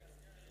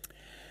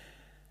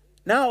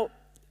Now,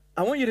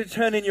 I want you to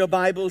turn in your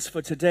Bibles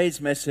for today's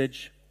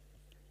message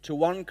to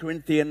 1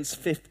 Corinthians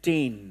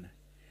 15.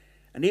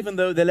 And even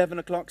though the 11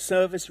 o'clock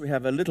service, we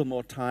have a little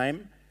more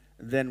time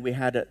than we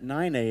had at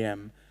 9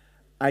 a.m.,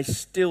 I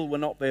still will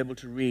not be able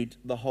to read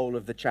the whole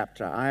of the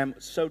chapter. I am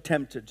so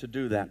tempted to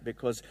do that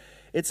because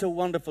it's a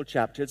wonderful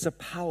chapter. It's a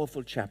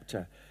powerful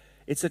chapter.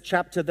 It's a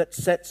chapter that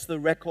sets the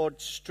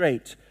record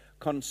straight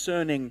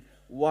concerning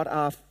what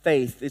our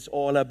faith is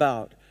all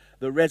about.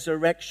 The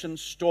resurrection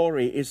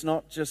story is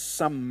not just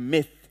some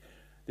myth.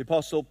 The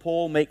Apostle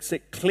Paul makes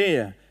it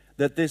clear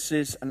that this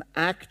is an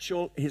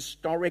actual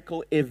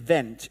historical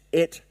event.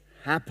 It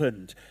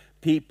happened.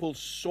 People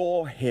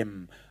saw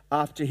him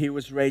after he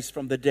was raised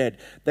from the dead.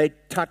 They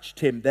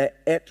touched him, they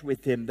ate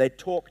with him, they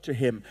talked to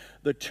him.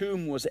 The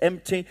tomb was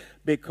empty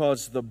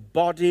because the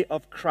body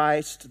of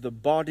Christ, the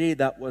body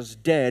that was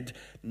dead,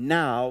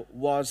 now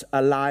was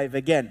alive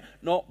again.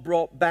 Not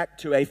brought back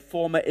to a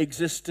former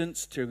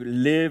existence to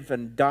live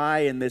and die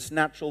in this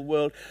natural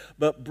world,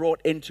 but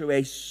brought into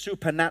a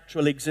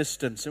supernatural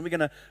existence. And we're going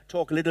to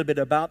talk a little bit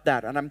about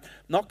that. And I'm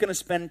not going to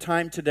spend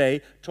time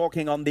today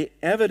talking on the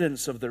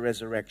evidence of the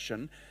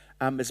resurrection.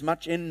 As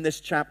much in this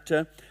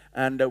chapter,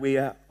 and we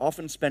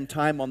often spend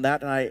time on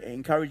that, and I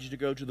encourage you to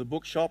go to the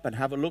bookshop and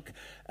have a look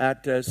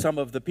at some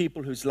of the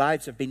people whose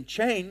lives have been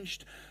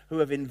changed, who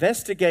have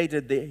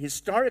investigated the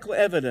historical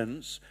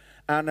evidence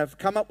and have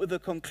come up with the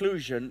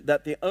conclusion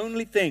that the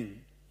only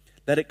thing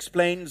that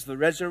explains the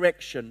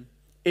resurrection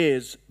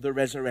is the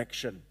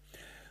resurrection.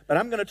 But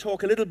I'm going to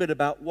talk a little bit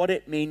about what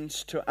it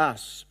means to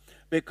us,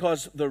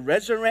 because the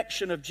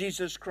resurrection of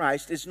Jesus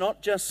Christ is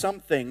not just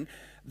something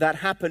that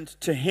happened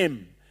to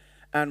him,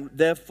 and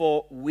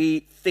therefore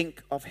we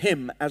think of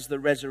him as the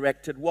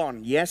resurrected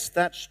one. Yes,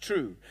 that's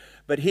true.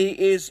 But he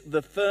is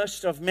the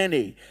first of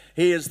many.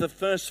 He is the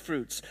first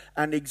fruits.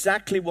 And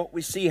exactly what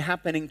we see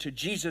happening to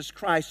Jesus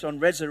Christ on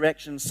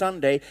Resurrection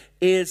Sunday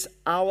is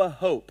our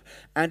hope.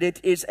 And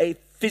it is a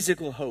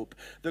physical hope.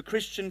 The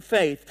Christian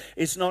faith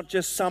is not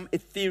just some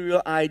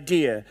ethereal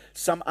idea,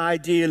 some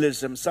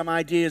idealism, some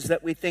ideas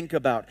that we think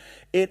about.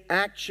 It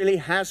actually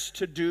has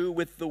to do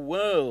with the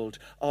world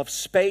of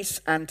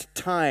space and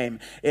time.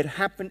 It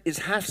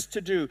has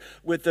to do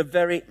with the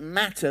very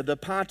matter, the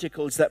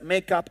particles that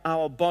make up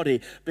our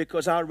body,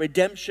 because our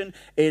redemption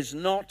is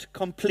not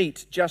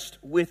complete just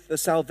with the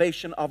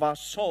salvation of our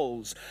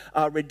souls.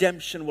 Our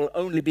redemption will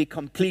only be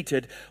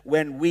completed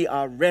when we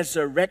are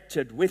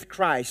resurrected with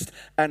Christ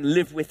and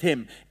live with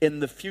him in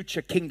the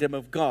future kingdom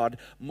of God.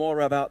 More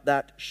about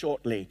that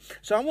shortly.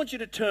 So I want you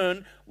to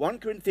turn 1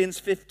 Corinthians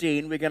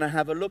 15. We're going to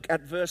have a look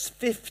at verse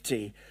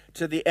 50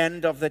 to the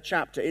end of the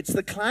chapter. It's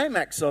the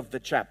climax of the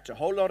chapter. A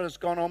whole lot has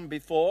gone on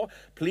before.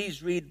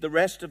 Please read the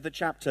rest of the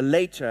chapter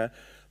later,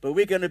 but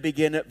we're going to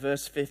begin at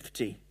verse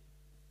 50.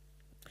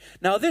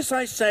 Now this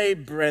I say,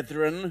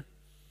 brethren,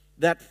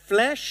 that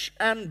flesh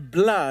and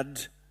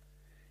blood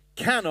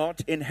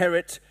cannot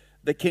inherit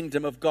the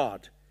kingdom of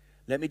God.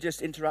 Let me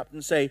just interrupt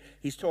and say,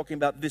 he's talking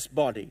about this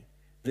body,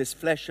 this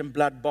flesh and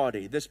blood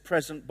body, this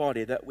present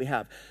body that we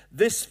have.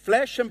 This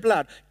flesh and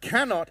blood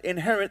cannot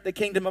inherit the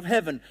kingdom of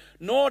heaven,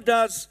 nor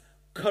does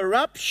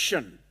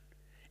corruption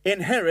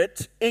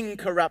inherit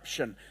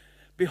incorruption.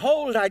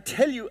 Behold, I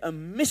tell you a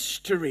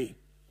mystery.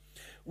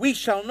 We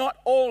shall not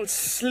all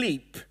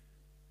sleep,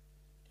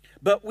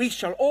 but we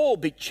shall all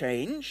be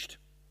changed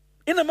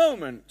in a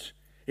moment,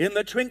 in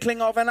the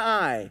twinkling of an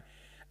eye,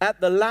 at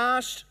the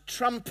last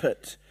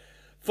trumpet.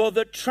 For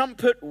the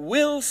trumpet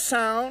will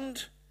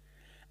sound,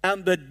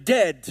 and the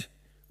dead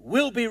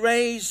will be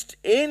raised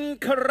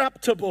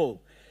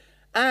incorruptible,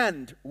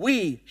 and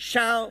we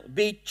shall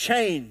be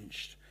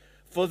changed.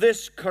 For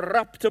this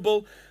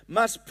corruptible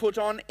must put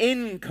on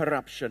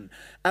incorruption,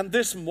 and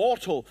this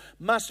mortal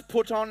must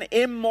put on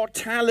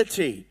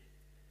immortality.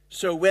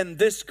 So when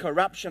this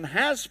corruption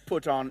has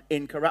put on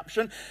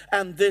incorruption,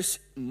 and this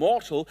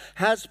mortal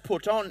has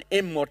put on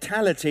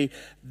immortality,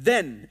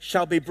 then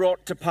shall be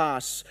brought to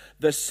pass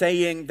the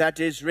saying that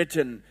is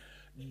written,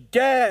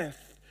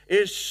 death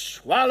is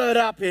swallowed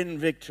up in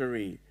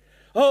victory.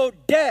 O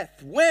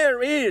death,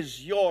 where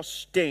is your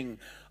sting?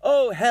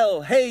 O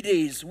hell,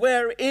 Hades,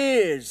 where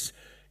is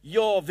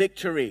your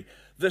victory?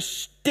 The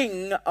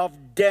sting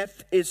of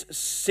death is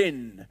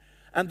sin,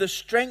 and the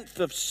strength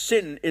of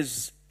sin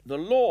is the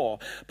law.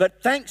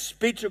 But thanks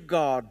be to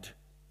God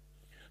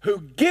who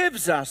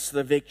gives us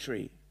the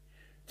victory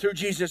through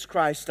Jesus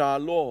Christ our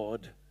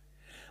Lord.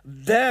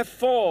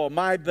 Therefore,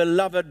 my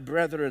beloved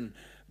brethren,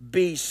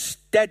 be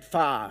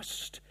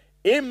steadfast,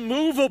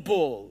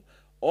 immovable,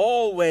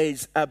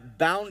 always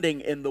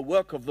abounding in the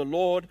work of the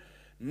Lord,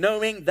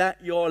 knowing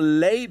that your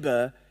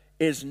labor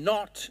is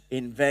not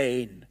in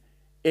vain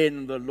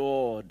in the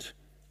Lord.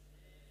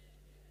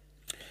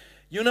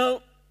 You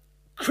know,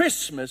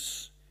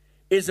 Christmas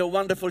is a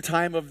wonderful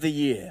time of the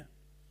year.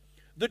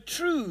 The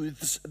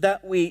truths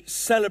that we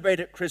celebrate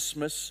at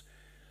Christmas,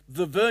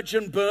 the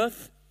virgin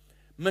birth,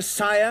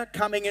 Messiah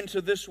coming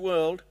into this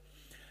world,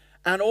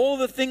 and all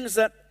the things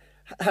that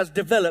has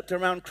developed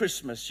around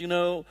Christmas, you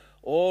know,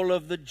 all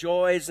of the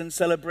joys and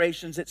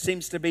celebrations. It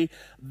seems to be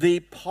the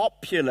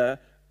popular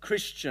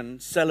Christian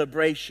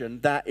celebration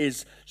that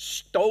is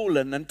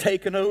stolen and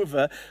taken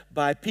over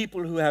by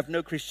people who have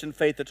no Christian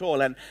faith at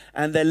all, and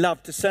they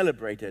love to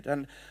celebrate it.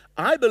 And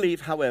I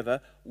believe,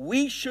 however,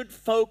 we should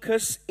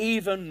focus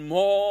even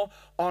more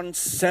on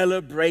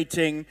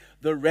celebrating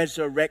the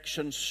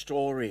resurrection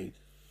story.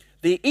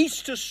 The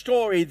Easter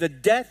story, the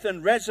death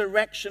and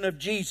resurrection of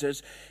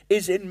Jesus,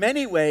 is in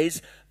many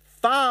ways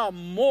far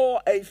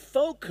more a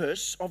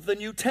focus of the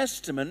New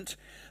Testament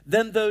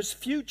than those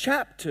few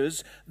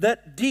chapters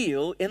that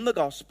deal in the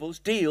Gospels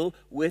deal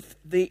with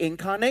the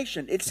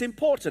incarnation. It's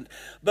important.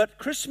 But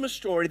Christmas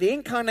story, the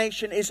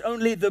incarnation, is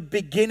only the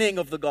beginning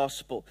of the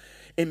gospel.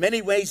 In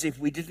many ways, if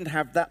we didn't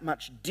have that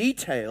much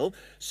detail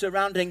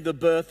surrounding the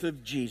birth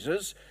of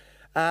Jesus,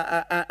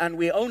 and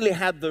we only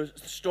had the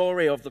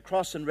story of the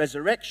cross and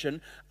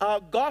resurrection, our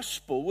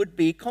gospel would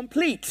be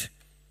complete.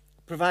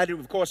 Provided,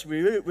 of course,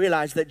 we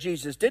realize that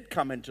Jesus did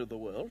come into the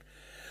world.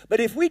 But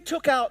if we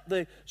took out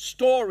the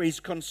stories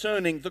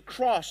concerning the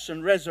cross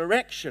and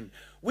resurrection,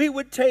 we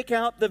would take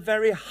out the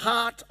very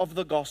heart of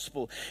the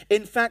gospel.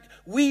 In fact,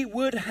 we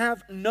would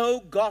have no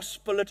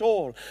gospel at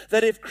all.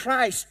 That if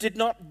Christ did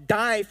not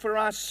die for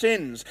our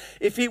sins,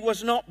 if he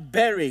was not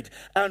buried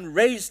and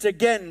raised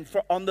again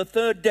on the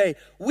third day,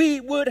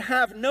 we would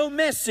have no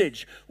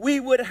message.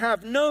 We would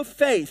have no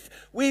faith.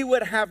 We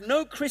would have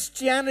no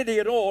Christianity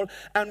at all,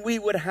 and we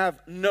would have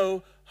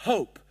no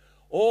hope.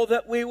 All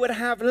that we would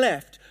have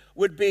left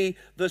would be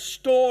the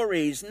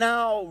stories,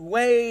 now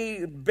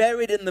way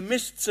buried in the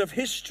mists of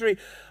history,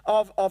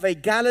 of a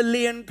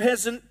Galilean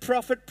peasant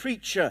prophet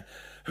preacher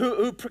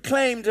who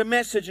proclaimed a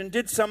message and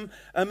did some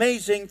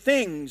amazing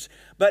things.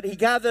 But he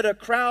gathered a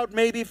crowd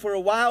maybe for a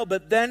while,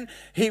 but then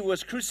he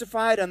was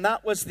crucified, and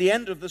that was the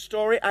end of the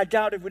story. I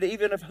doubt if we'd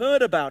even have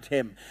heard about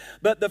him.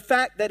 But the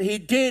fact that he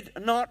did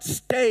not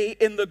stay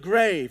in the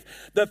grave,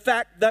 the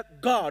fact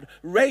that God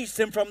raised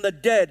him from the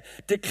dead,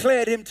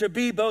 declared him to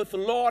be both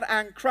Lord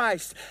and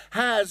Christ,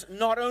 has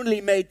not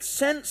only made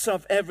sense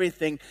of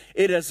everything,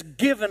 it has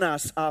given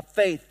us our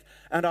faith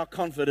and our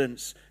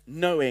confidence,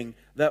 knowing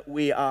that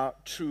we are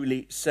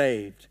truly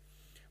saved.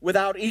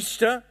 Without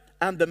Easter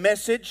and the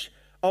message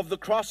of the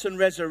cross and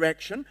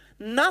resurrection,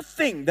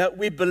 nothing that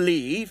we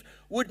believe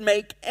would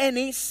make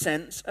any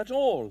sense at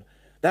all.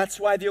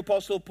 That's why the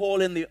Apostle Paul,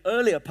 in the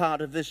earlier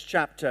part of this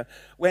chapter,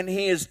 when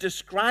he is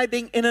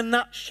describing in a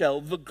nutshell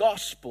the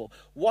gospel,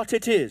 what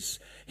it is,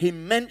 he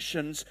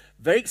mentions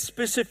very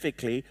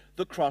specifically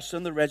the cross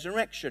and the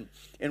resurrection.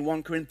 In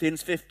 1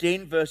 Corinthians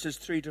 15, verses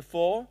 3 to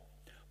 4,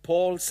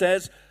 Paul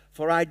says,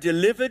 "For I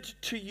delivered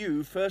to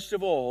you, first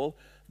of all,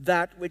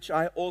 that which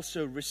I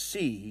also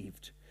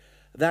received,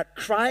 that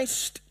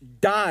Christ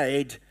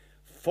died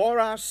for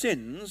our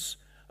sins,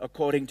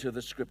 according to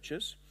the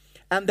Scriptures,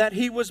 and that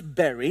he was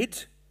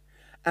buried,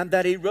 and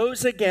that he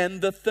rose again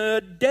the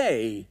third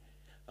day,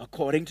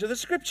 according to the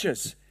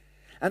Scriptures."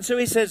 And so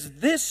he says,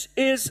 this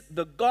is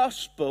the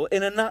gospel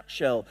in a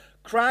nutshell.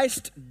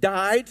 Christ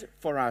died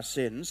for our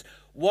sins,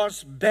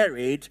 was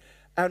buried,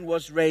 and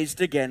was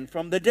raised again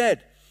from the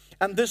dead.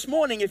 And this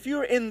morning, if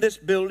you're in this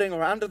building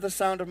or under the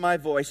sound of my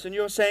voice and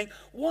you're saying,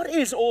 what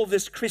is all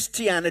this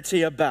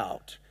Christianity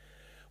about?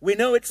 We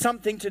know it's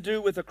something to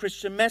do with a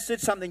Christian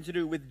message, something to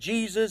do with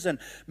Jesus, and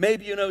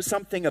maybe you know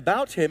something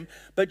about him,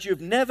 but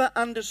you've never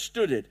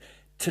understood it.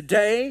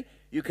 Today,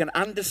 you can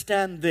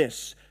understand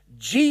this.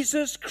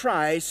 Jesus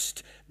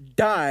Christ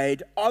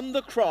died on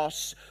the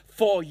cross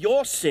for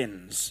your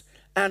sins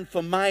and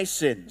for my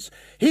sins.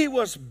 He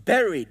was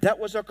buried. That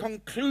was a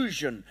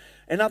conclusion.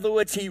 In other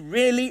words, he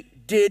really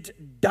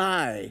did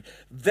die,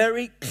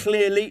 very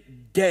clearly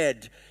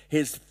dead.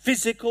 His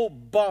physical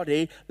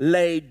body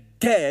lay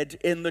dead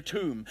in the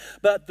tomb.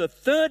 But the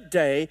third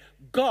day,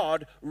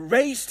 God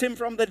raised him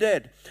from the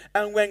dead.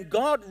 And when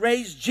God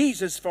raised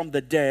Jesus from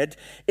the dead,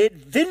 it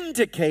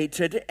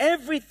vindicated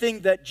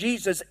everything that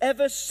Jesus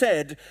ever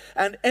said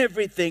and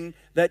everything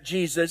that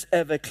Jesus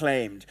ever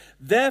claimed.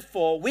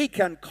 Therefore, we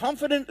can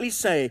confidently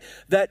say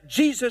that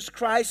Jesus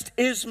Christ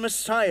is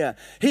Messiah.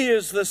 He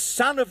is the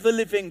Son of the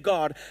living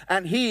God,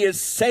 and he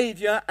is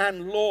Savior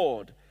and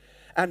Lord.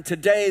 And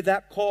today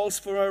that calls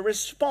for a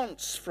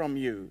response from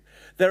you.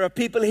 There are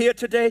people here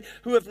today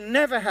who have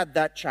never had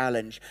that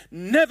challenge,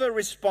 never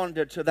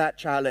responded to that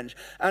challenge.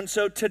 And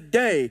so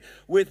today,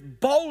 with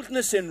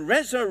boldness in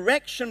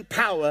resurrection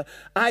power,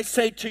 I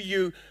say to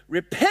you,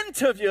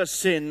 repent of your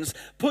sins,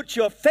 put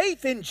your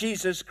faith in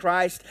Jesus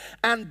Christ,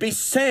 and be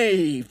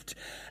saved.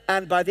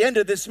 And by the end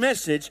of this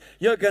message,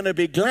 you're going to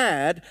be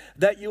glad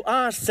that you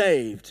are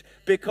saved,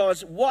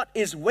 because what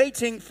is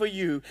waiting for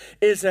you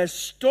is a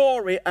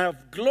story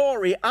of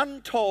glory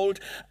untold,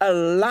 a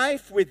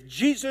life with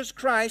Jesus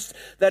Christ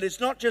that is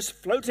not just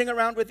floating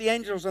around with the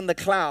angels on the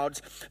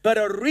clouds, but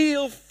a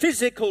real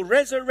physical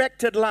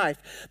resurrected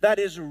life that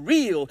is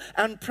real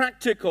and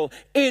practical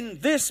in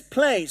this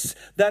place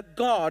that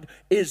God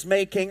is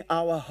making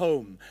our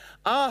home.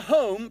 Our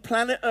home,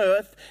 planet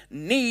Earth,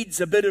 needs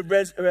a bit of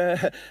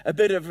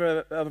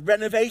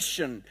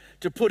renovation,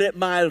 to put it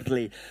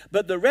mildly.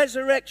 But the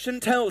resurrection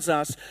tells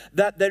us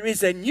that there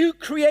is a new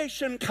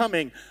creation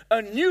coming,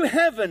 a new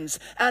heavens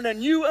and a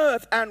new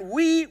earth, and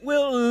we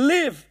will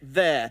live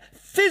there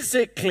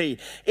physically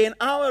in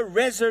our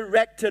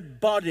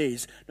resurrected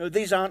bodies. No,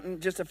 these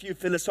aren't just a few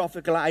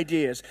philosophical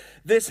ideas.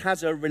 This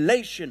has a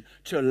relation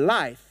to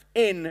life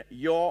in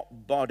your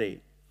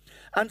body.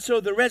 And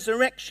so the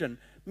resurrection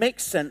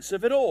makes sense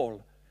of it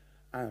all.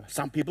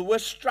 Some people were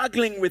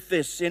struggling with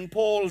this in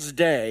Paul's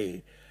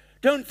day.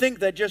 Don't think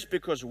that just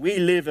because we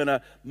live in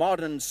a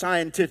modern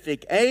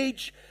scientific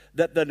age,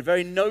 that the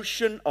very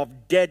notion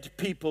of dead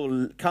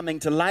people coming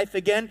to life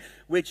again,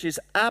 which is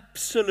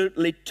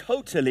absolutely,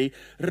 totally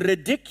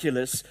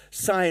ridiculous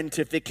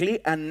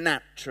scientifically and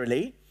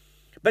naturally.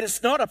 But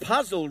it's not a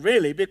puzzle,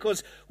 really,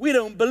 because we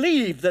don't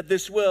believe that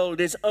this world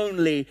is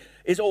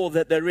all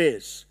that there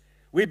is.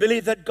 We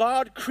believe that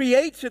God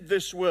created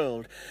this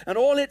world and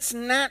all its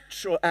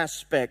natural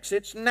aspects,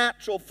 its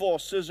natural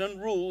forces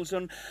and rules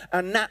and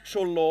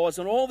natural laws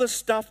and all the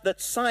stuff that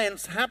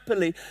science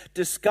happily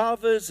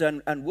discovers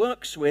and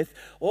works with,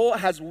 or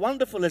as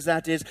wonderful as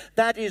that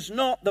is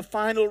not the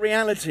final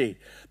reality.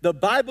 The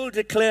Bible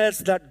declares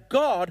that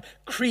God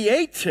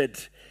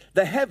created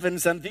the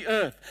heavens and the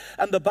earth.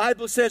 And the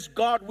Bible says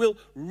God will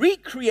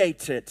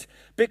recreate it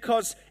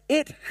because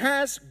it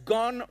has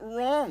gone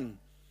wrong.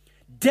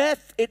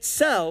 Death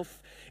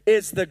itself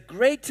is the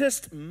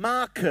greatest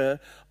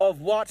marker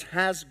of what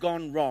has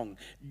gone wrong.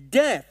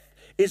 Death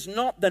is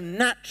not the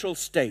natural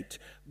state.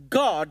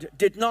 God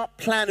did not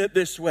plan it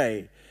this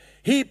way.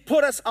 He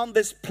put us on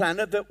this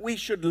planet that we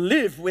should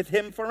live with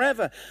him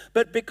forever.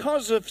 But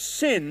because of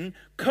sin,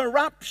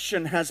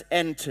 corruption has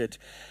entered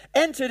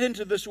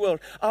into this world.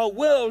 Our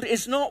world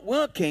is not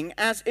working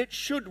as it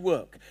should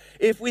work.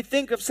 If we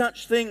think of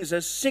such things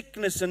as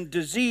sickness and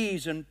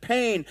disease and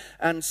pain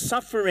and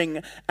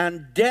suffering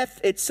and death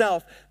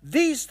itself,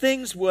 these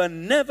things were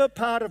never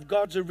part of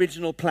God's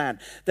original plan.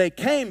 They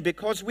came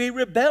because we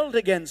rebelled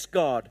against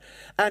God.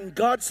 And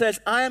God says,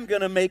 I am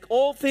going to make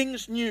all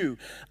things new.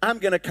 I'm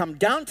going to come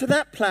down to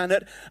that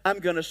planet. I'm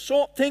going to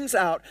sort things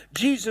out.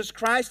 Jesus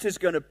Christ is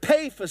going to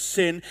pay for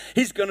sin.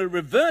 He's going to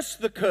reverse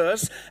the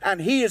curse,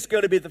 and he is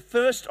going to be the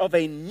first of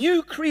a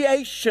new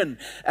creation.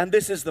 And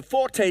this is the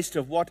foretaste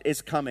of what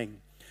is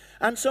coming.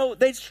 And so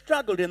they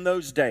struggled in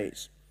those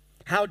days.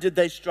 How did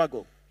they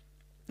struggle?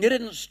 They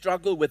didn't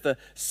struggle with a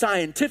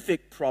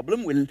scientific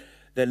problem.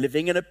 They're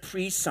living in a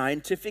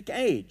pre-scientific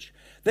age.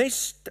 They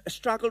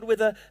struggled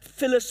with a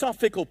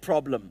philosophical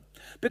problem.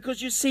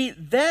 Because you see,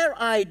 their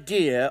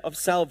idea of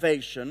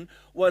salvation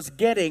was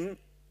getting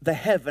the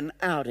heaven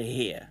out of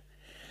here.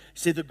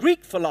 See, the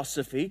Greek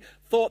philosophy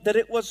thought that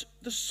it was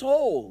the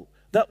soul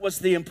that was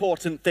the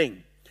important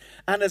thing.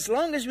 And as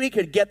long as we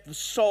could get the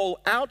soul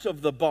out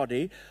of the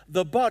body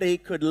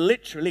could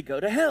literally go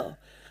to hell.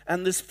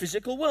 And this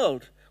physical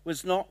world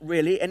was not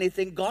really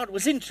anything God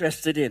was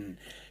interested in.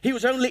 He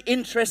was only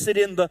interested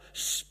in the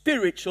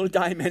spiritual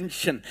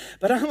dimension.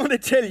 But I want to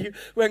tell you,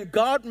 when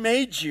God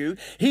made you,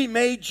 he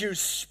made you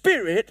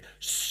spirit,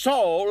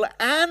 soul,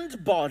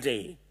 and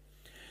body.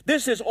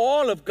 This is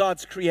all of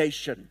God's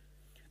creation.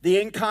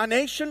 The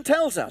incarnation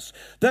tells us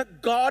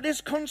that God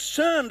is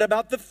concerned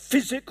about the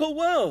physical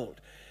world.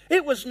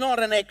 It was not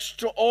an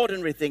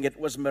extraordinary thing. It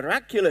was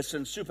miraculous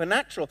and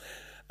supernatural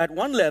at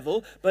one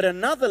level, but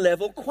another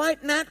level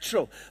quite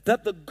natural,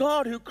 that the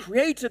God who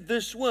created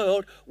this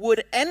world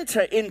would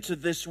enter into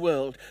this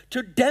world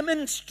to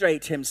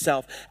demonstrate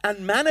himself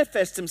and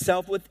manifest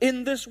himself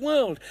within this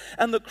world.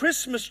 And the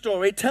Christmas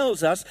story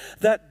tells us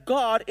that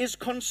God is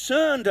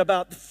concerned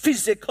about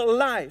physical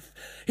life.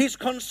 He's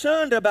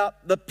concerned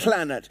about the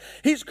planet.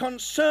 He's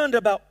concerned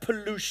about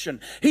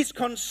pollution. He's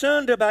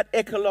concerned about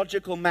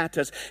ecological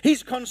matters.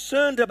 He's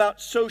concerned about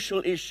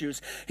social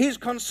issues. He's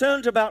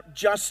concerned about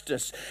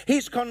justice.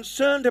 He's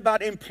concerned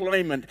about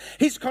employment.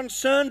 He's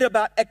concerned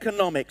about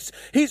economics.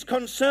 He's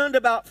concerned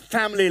about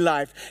family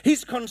life.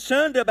 He's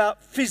concerned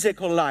about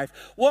physical life.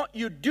 What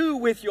you do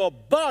with your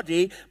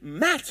body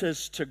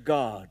matters to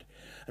God.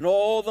 And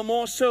all the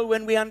more so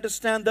when we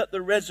understand that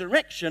the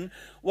resurrection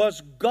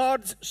was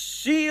God's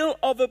seal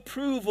of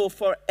approval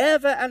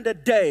forever and a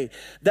day,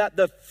 that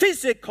the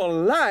physical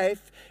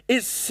life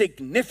is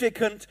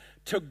significant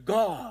to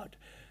God.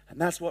 And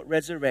that's what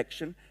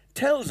resurrection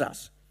tells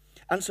us.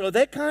 And so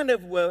they kind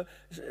of were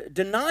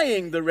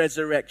denying the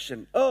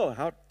resurrection. Oh,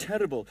 how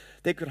terrible.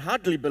 They could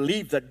hardly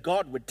believe that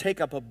God would take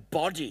up a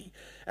body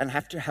and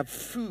have to have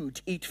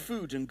food, eat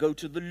food, and go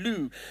to the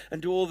loo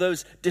and do all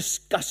those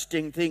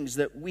disgusting things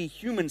that we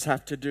humans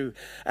have to do.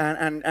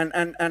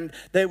 And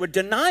they were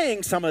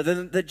denying some of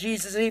them, that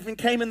Jesus even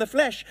came in the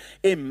flesh.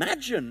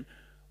 Imagine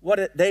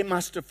what they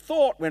must have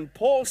thought when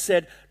Paul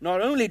said,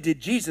 not only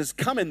did Jesus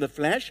come in the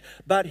flesh,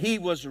 but he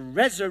was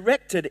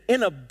resurrected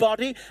in a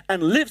body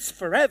and lives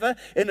forever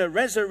in a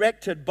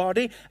resurrected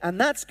body, and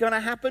that's going to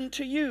happen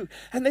to you.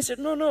 And they said,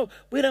 no,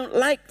 we don't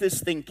like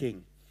this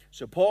thinking.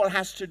 So Paul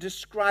has to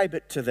describe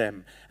it to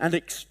them and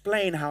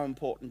explain how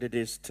important it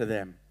is to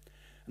them.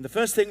 And the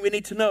first thing we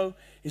need to know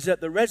is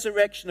that the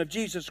resurrection of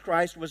Jesus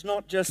Christ was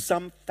not just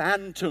some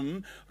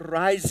phantom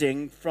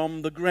rising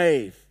from the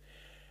grave.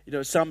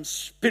 Some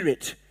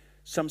spirit,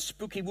 some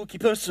spooky-wooky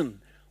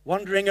person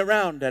wandering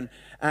around.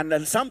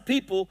 And some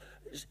people,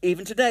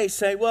 even today,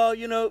 say, well,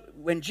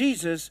 when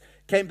Jesus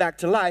came back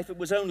to life, it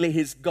was only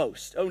his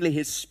ghost, only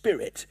his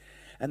spirit.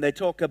 And they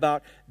talk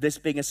about this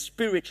being a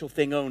spiritual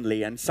thing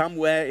only. And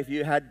somewhere, if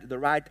you had the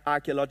right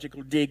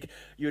archaeological dig,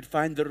 you'd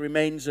find the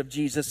remains of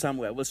Jesus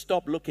somewhere. Well,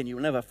 stop looking. You'll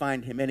never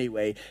find him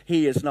anyway.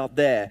 He is not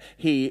there.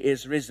 He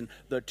is risen.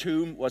 The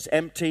tomb was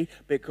empty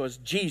because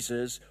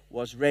Jesus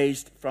was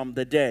raised from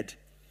the dead.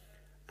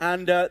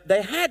 And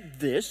they had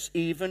this,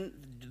 even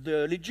the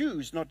early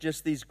Jews, not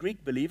just these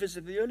Greek believers,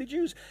 the early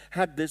Jews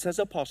had this as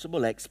a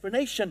possible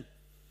explanation.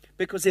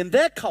 Because in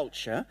their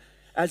culture,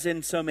 as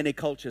in so many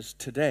cultures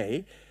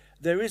today,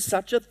 there is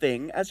such a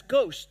thing as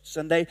ghosts.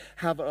 And they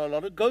have a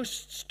lot of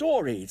ghost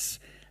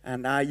stories.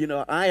 And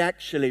I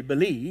actually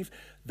believe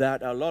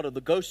that a lot of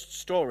the ghost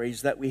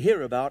stories that we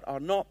hear about are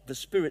not the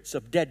spirits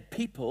of dead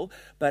people,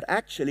 but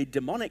actually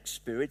demonic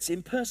spirits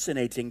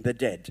impersonating the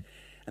dead.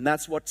 And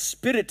that's what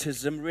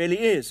Spiritism really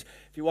is.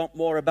 If you want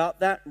more about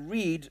that,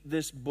 read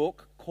this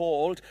book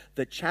called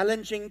The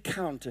Challenging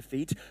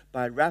Counterfeit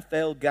by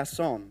Raphael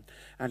Gasson.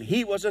 And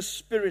he was a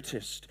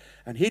spiritist.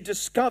 And he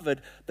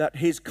discovered that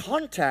his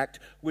contact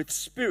with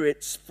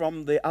spirits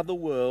from the other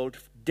world,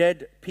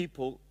 dead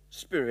people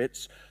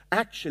spirits,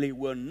 actually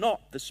were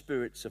not the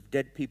spirits of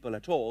dead people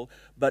at all,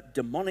 but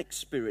demonic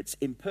spirits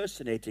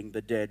impersonating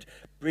the dead,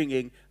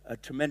 bringing a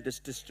tremendous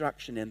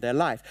destruction in their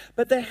life.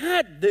 But they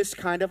had this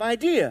kind of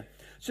idea.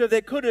 So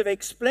they could have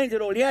explained it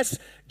all. Yes,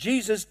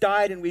 Jesus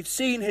died and we've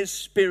seen his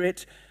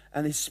spirit,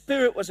 and his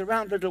spirit was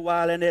around a little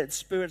while and his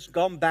spirit's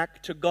gone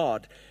back to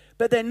God.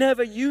 But they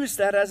never used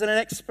that as an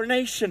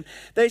explanation.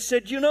 They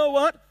said, you know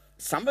what?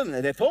 Some of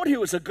them, they thought he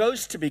was a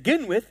ghost to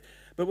begin with,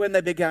 but when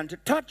they began to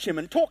touch him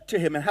and talk to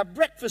him and have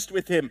breakfast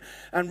with him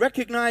and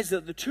recognize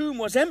that the tomb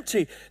was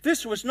empty,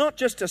 this was not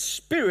just a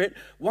spirit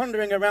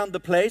wandering around the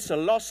place, a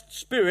lost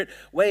spirit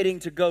waiting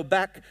to go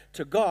back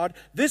to God.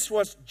 This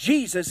was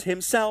Jesus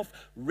himself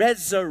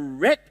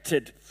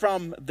resurrected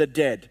from the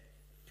dead.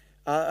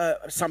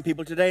 Some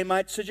people today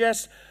might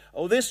suggest,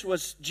 oh, this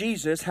was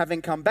Jesus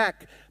having come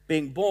back,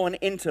 being born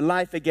into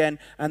life again,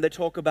 and they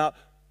talk about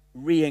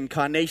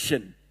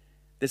reincarnation.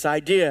 This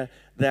idea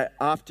that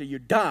after you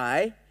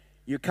die,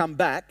 you come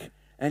back,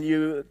 and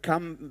you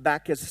come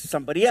back as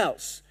somebody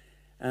else.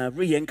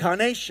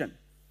 Reincarnation.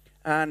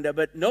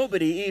 But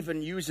nobody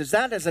even uses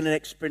that as an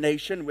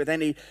explanation with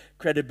any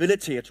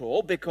credibility at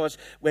all, because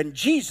when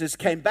Jesus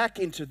came back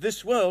into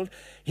this world,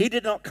 he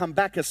did not come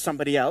back as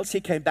somebody else.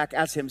 He came back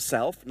as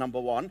himself,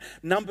 number one.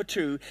 Number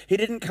two, he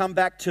didn't come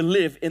back to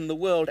live in the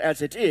world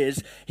as it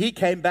is. He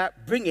came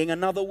back bringing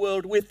another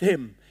world with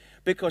him.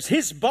 Because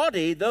his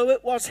body, though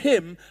it was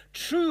him,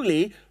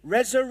 truly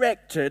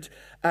resurrected,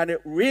 and it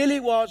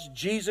really was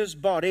Jesus'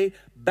 body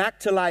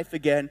back to life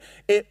again.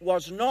 It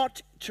was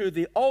not to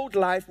the old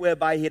life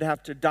whereby he'd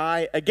have to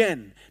die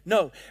again.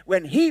 No,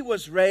 when he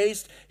was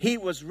raised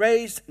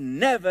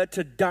never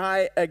to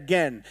die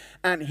again.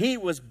 And he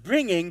was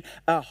bringing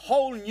a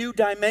whole new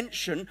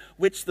dimension,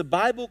 which the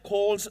Bible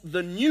calls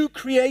the new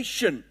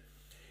creation.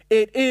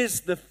 It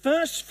is the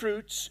first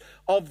fruits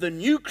of the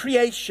new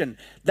creation,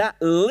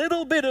 that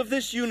little bit of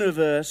this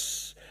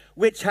universe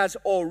which has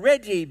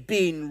already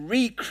been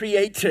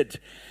recreated.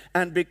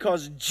 And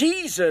because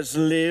Jesus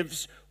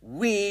lives,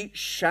 we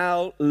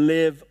shall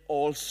live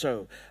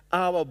also.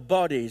 Our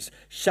bodies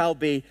shall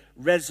be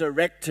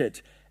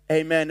resurrected.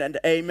 Amen and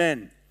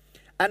amen.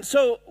 And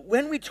so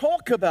when we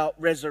talk about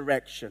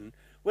resurrection,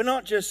 we're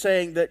not just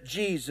saying that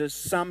Jesus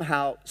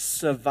somehow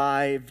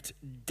survived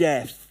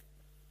death.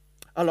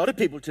 A lot of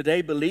people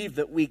today believe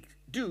that we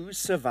do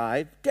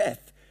survive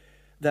death,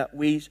 that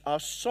our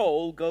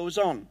soul goes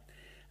on.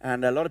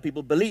 And a lot of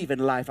people believe in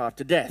life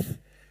after death.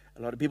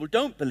 A lot of people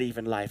don't believe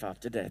in life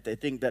after death. They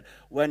think that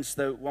once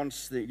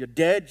you're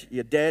dead,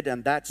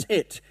 and that's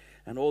it.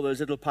 And all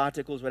those little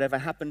particles, whatever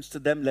happens to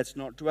them, let's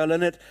not dwell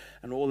on it.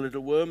 And all the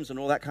little worms and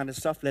all that kind of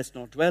stuff, let's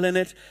not dwell on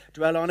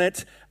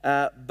it.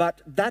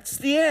 But that's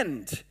the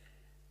end.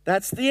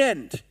 That's the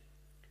end.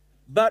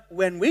 But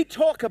when we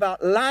talk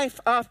about life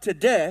after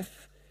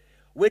death,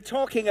 we're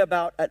talking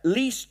about at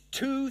least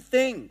two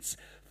things.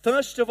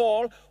 First of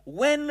all,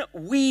 when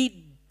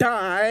we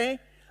die,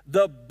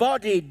 The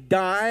body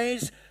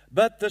dies,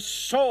 but the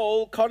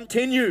soul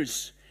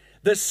continues.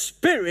 The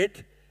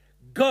spirit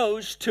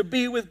goes to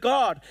be with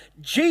God.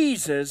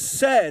 Jesus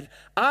said,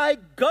 I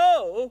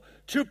go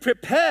to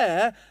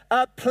prepare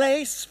a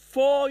place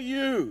for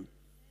you.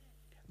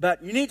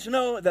 But you need to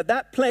know that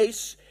that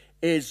place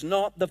is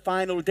not the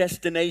final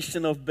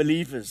destination of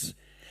believers.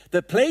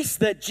 The place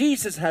that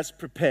Jesus has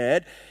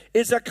prepared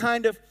is a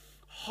kind of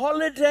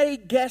holiday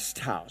guest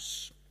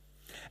house.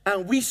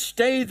 And we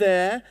stay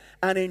there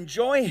and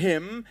enjoy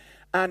him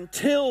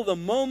until the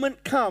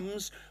moment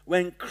comes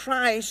when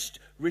Christ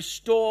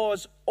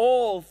restores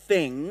all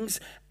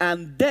things,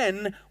 and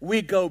then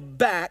we go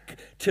back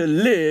to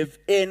live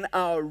in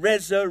our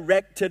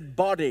resurrected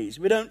bodies.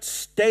 We don't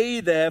stay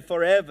there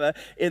forever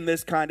in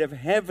this kind of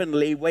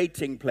heavenly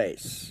waiting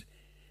place.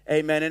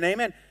 Amen and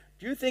amen.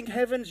 Do you think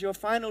heaven's your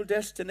final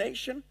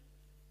destination?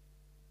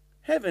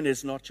 Heaven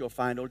is not your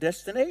final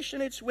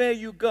destination. It's where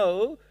you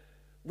go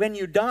when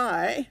you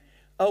die,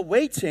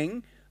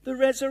 awaiting the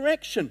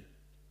resurrection.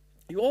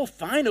 Your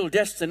final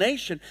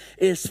destination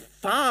is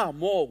far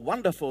more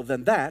wonderful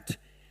than that.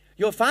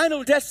 Your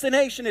final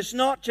destination is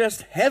not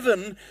just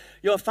heaven.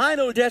 Your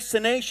final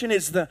destination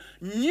is the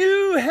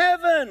new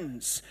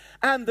heavens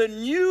and the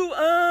new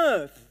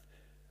earth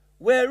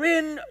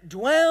wherein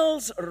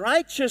dwells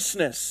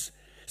righteousness.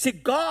 See,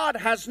 God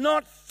has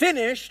not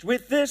finished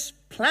with this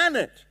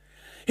planet.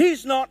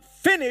 He's not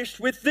finished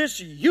with this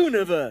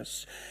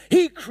universe.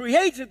 He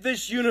created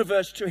this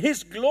universe to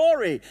his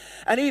glory.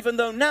 And even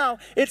though now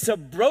it's a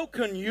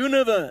broken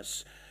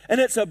universe and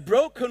it's a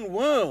broken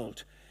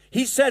world,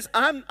 he says,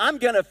 I'm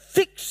going to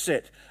fix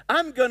it.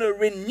 I'm going to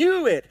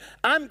renew it.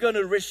 I'm going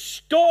to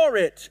restore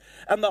it.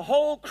 And the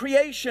whole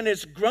creation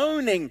is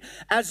groaning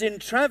as in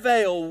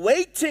travail,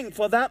 waiting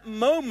for that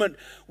moment,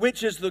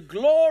 which is the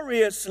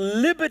glorious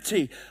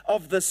liberty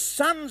of the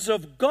sons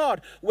of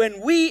God, when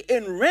we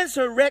in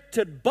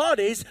resurrected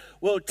bodies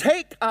will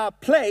take our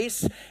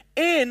place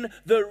in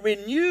the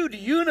renewed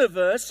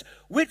universe,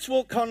 which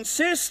will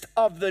consist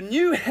of the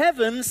new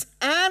heavens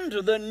and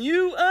the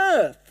new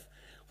earth.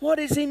 What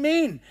does he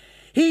mean?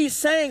 He's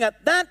saying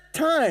at that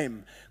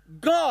time,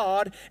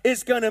 God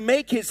is going to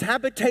make his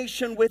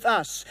habitation with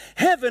us.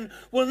 Heaven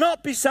will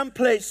not be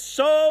someplace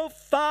so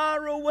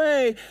far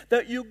away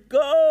that you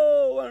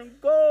go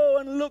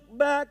and look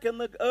back and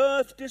the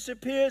earth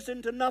disappears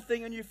into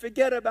nothing and you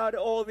forget about it.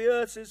 Oh, the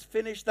earth is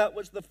finished. That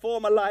was the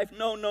former life.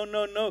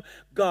 No.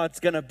 God's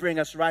going to bring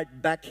us right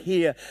back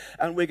here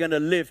and we're going to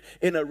live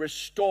in a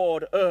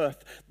restored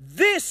earth.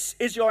 This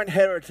is your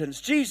inheritance.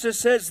 Jesus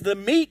says the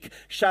meek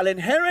shall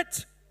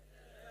inherit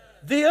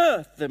the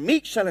earth. The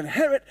meek shall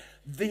inherit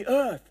the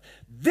earth.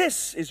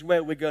 This is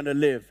where we're going to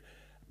live.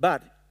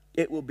 But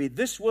it will be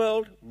this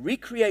world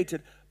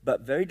recreated,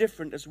 but very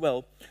different as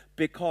well,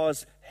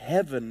 because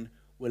heaven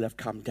will have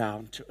come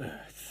down to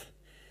earth.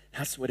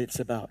 That's what it's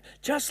about.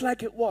 Just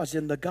like it was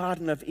in the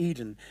Garden of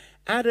Eden.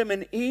 Adam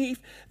and Eve,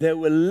 they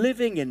were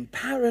living in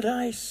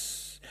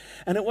paradise.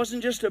 And it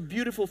wasn't just a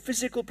beautiful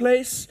physical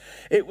place.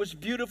 It was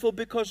beautiful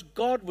because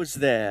God was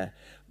there.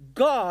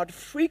 God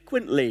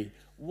frequently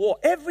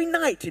every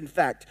night, in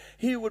fact,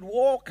 he would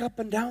walk up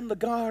and down the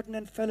garden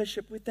and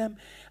fellowship with them.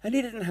 And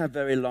he didn't have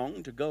very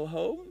long to go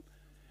home.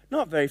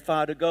 Not very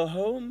far to go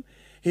home.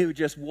 He would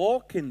just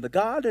walk in the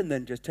garden,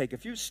 then just take a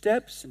few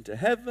steps into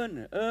heaven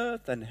and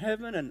earth and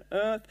heaven and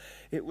earth.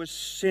 It was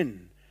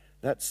sin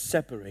that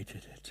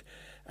separated it.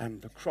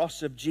 And the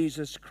cross of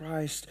Jesus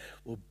Christ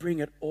will bring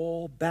it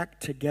all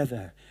back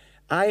together.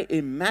 I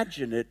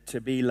imagine it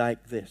to be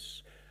like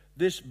this.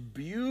 This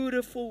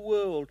beautiful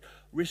world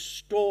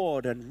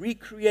restored and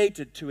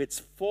recreated to its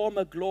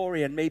former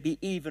glory and maybe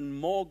even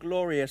more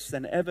glorious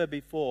than ever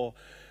before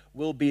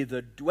will be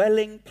the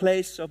dwelling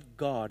place of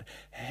God.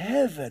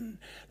 Heaven,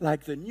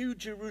 like the New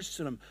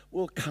Jerusalem,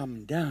 will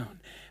come down.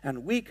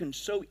 And we can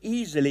so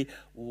easily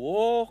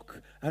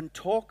walk and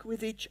talk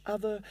with each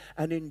other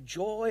and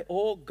enjoy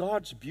all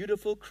God's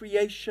beautiful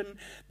creation.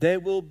 There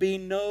will be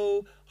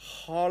no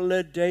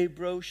holiday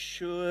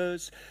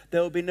brochures.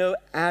 There will be no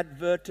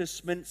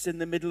advertisements in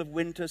the middle of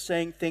winter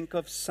saying, think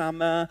of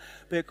summer,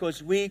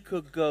 because we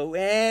could go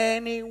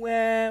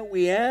anywhere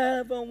we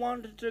ever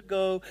wanted to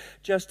go,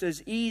 just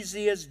as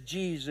easy as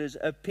Jesus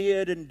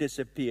appeared and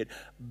disappeared.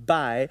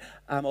 Bye,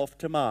 I'm off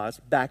to Mars,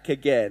 back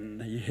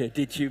again.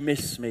 Did you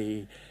miss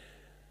me?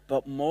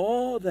 But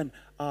more than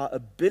our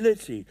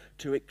ability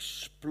to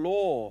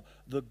explore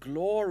the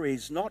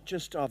glories, not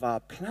just of our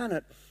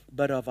planet,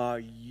 but of our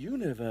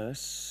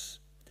universe,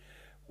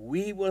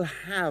 we will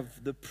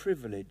have the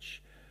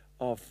privilege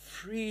of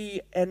free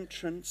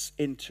entrance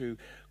into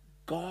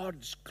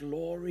God's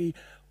glory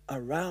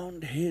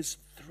around his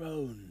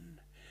throne.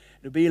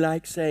 It'll be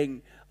like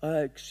saying,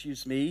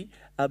 excuse me,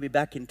 I'll be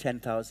back in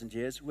 10,000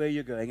 years. Where are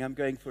you going? I'm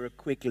going for a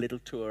quick little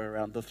tour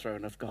around the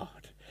throne of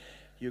God.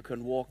 You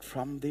can walk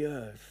from the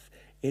earth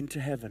into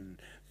heaven,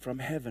 from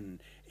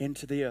heaven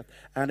into the earth.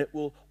 And it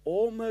will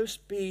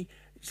almost be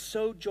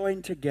so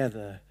joined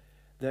together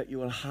that you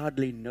will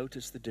hardly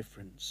notice the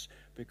difference,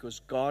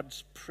 because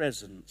God's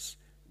presence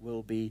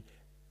will be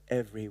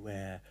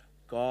everywhere.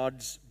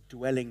 God's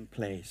dwelling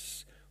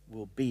place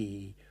will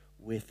be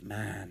with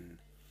man.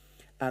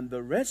 And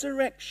the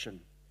resurrection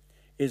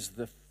is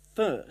the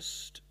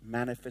first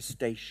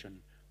manifestation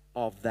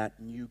of that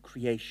new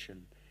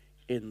creation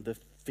in the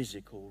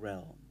physical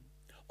realm.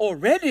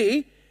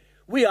 Already,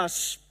 we are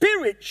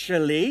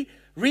spiritually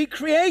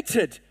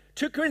recreated.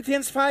 2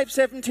 Corinthians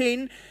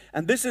 5:17,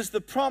 and this is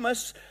the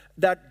promise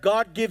that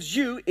God gives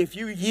you if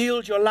you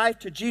yield your life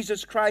to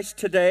Jesus Christ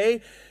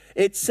today.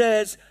 It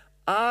says,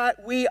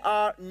 we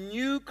are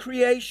new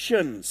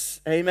creations.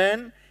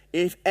 Amen.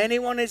 If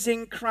anyone is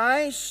in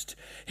Christ,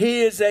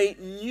 he is a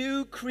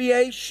new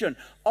creation.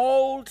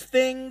 Old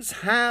things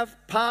have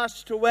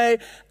passed away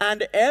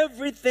and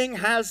everything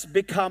has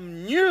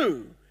become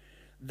new.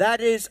 That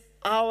is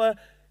our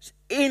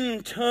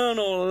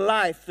internal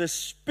life, the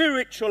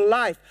spiritual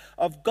life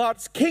of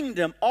God's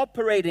kingdom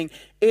operating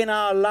in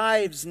our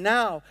lives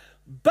now.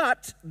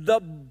 But the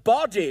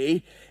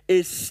body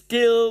is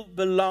still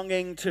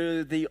belonging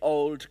to the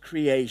old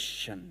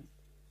creation.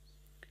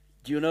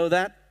 Do you know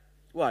that?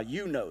 Well,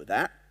 you know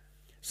that.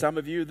 Some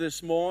of you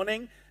this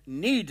morning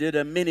needed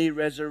a mini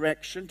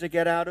resurrection to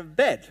get out of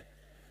bed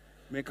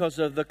because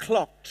of the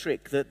clock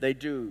trick that they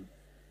do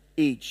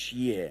each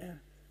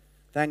year.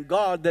 Thank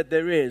God that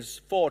there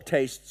is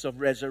foretastes of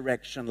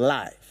resurrection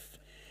life.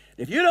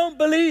 If you don't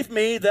believe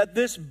me that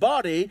this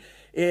body,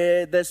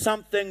 there's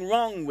something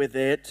wrong with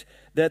it,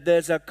 that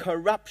there's a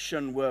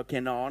corruption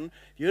working on,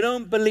 if you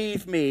don't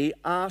believe me,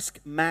 ask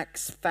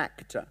Max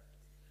Factor.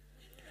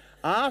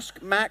 Ask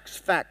Max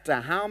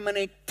Factor how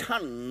many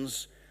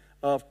tons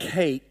of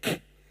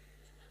cake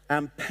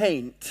and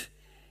paint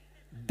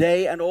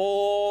they and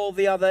all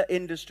the other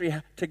industry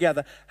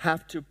together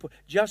have to put,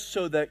 just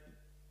so that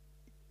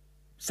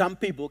some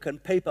people can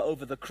paper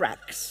over the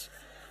cracks.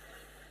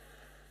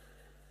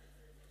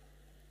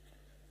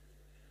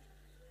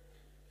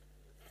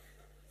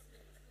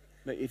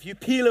 But if you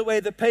peel away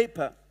the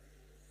paper,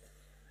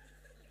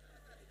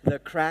 the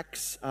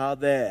cracks are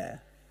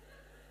there.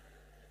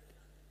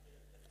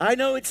 I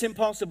know it's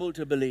impossible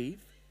to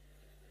believe,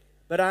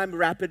 but I'm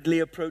rapidly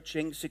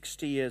approaching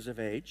 60 years of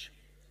age.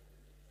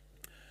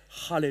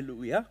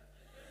 Hallelujah.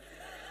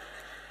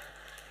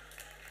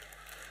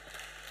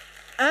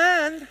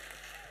 And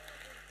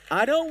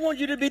I don't want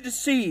you to be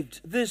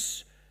deceived.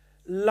 This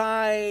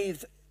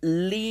lithe,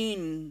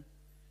 lean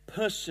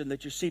person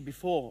that you see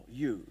before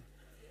you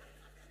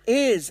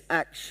is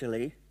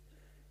actually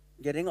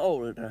getting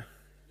older.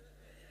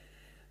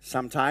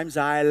 Sometimes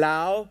I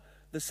allow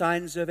the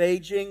signs of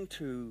aging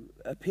to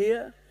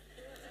appear.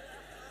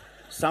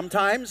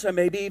 Sometimes, or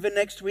maybe even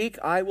next week,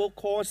 I will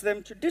cause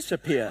them to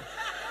disappear.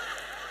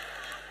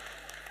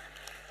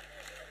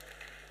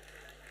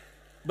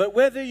 But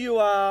whether you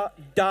are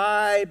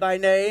die by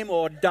name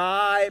or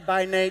die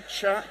by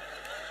nature,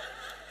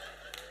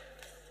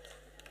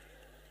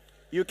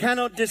 you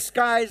cannot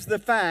disguise the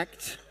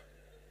fact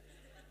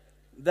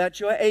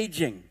that you're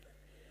aging.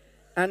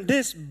 And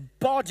this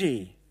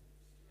body,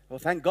 well,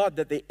 thank God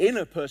that the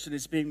inner person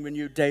is being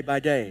renewed day by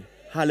day.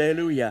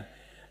 Hallelujah.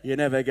 You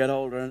never get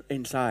older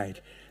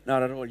inside.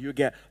 Not at all. You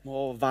get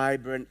more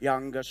vibrant,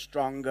 younger,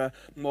 stronger,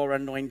 more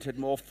anointed,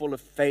 more full of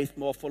faith,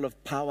 more full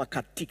of power.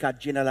 Katika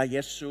jina la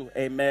Yesu.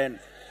 Amen.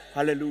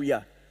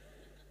 Hallelujah.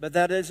 But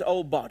that is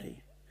old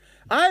body.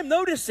 I'm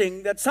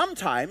noticing that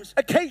sometimes,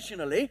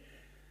 occasionally,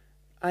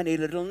 I need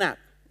a little nap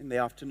in the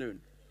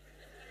afternoon.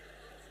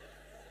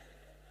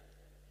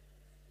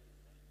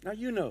 Now,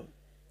 you know,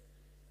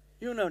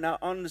 now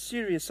on the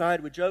serious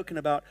side, we're joking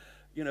about,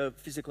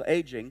 physical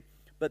aging,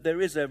 but there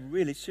is a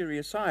really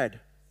serious side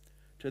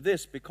to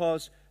this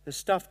because there's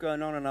stuff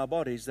going on in our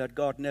bodies that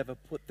God never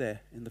put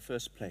there in the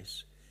first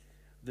place.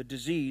 The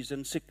disease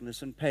and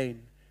sickness and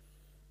pain.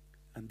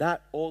 And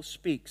that all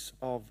speaks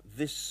of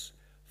this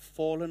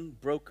fallen,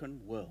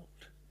 broken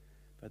world.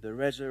 But the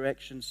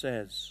resurrection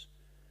says,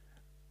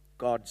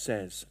 God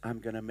says, I'm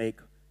going to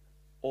make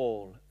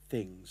all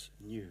things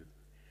new.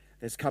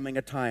 There's coming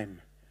a time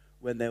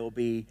when there will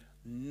be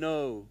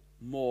no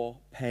more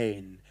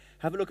pain.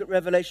 Have a look at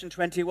Revelation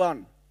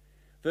 21,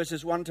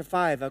 verses 1 to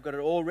 5. I've got it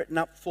all written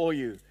up for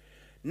you.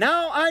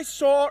 Now I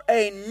saw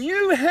a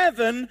new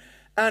heaven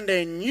and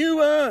a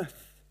new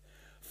earth,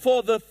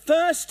 for the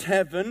first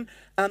heaven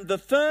and the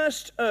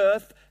first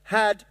earth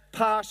had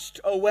passed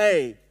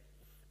away.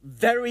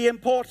 Very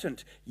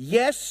important.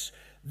 Yes,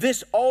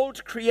 this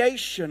old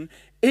creation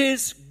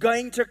is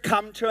going to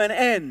come to an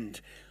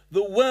end.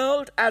 The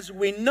world as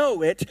we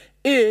know it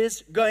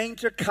is going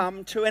to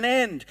come to an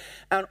end.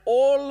 And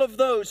all of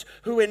those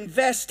who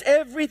invest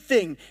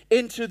everything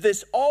into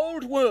this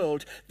old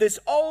world, this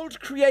old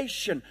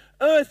creation,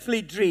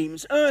 earthly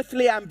dreams,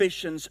 earthly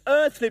ambitions,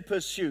 earthly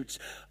pursuits,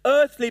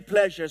 earthly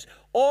pleasures,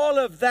 all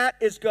of that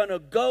is going to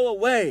go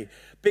away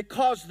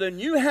because the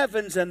new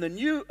heavens and the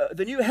new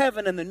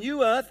heaven and the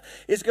new earth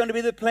is going to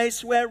be the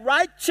place where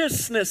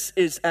righteousness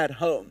is at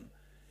home.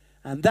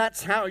 And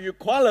that's how you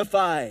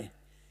qualify.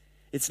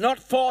 It's not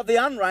for the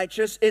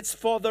unrighteous, it's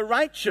for the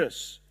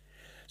righteous.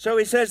 So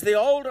he says the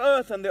old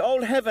earth and the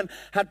old heaven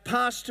had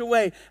passed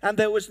away and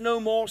there was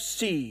no more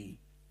sea.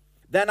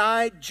 Then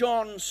I,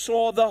 John,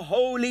 saw the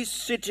holy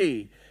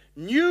city,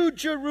 New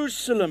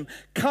Jerusalem,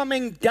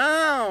 coming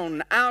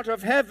down out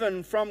of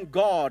heaven from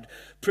God,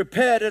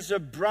 prepared as a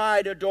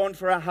bride adorned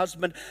for her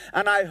husband.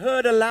 And I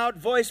heard a loud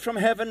voice from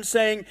heaven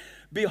saying,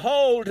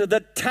 Behold,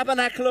 the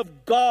tabernacle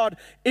of God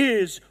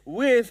is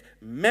with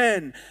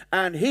men,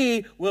 and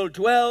he will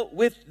dwell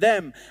with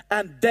them,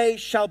 and they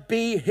shall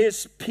be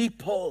his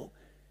people.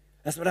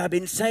 That's what I've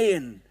been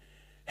saying.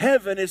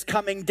 Heaven is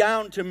coming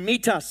down to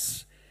meet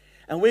us,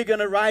 and we're going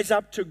to rise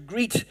up to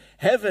greet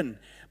heaven.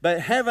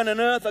 But heaven and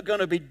earth are going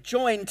to be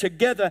joined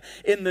together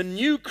in the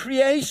new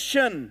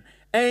creation.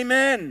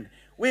 Amen.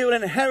 We will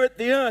inherit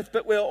the earth,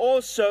 but we're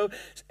also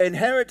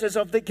inheritors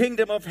of the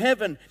kingdom of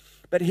heaven.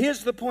 But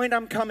here's the point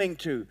I'm coming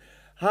to.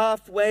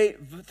 Halfway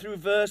through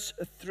verse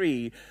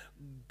 3.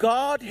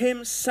 God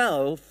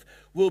himself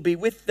will be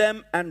with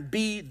them and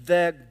be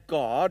their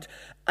God,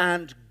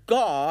 and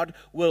God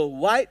will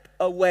wipe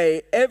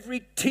away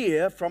every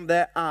tear from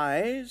their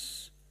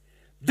eyes.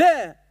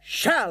 There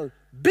shall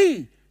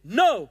be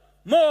no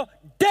more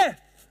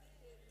death.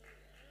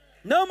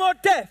 No more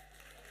death.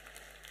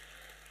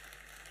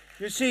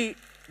 You see,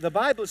 the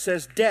Bible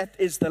says death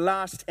is the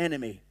last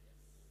enemy.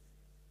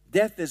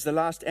 Death is the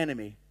last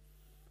enemy.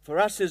 For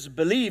us as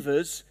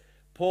believers,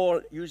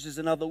 Paul uses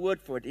another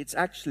word for it. It's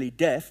actually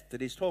death that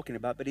he's talking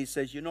about, but he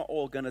says you're not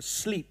all going to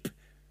sleep.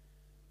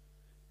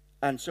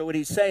 And so what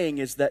he's saying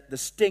is that the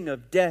sting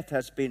of death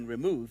has been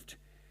removed.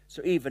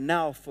 So even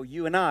now for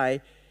you and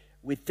I,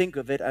 we think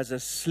of it as a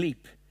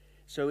sleep.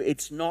 So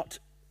it's not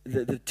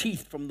the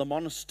teeth from the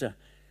monster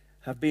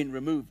have been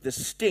removed. The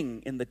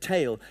sting in the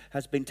tail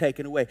has been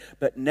taken away.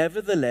 But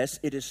nevertheless,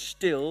 it is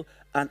still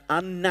an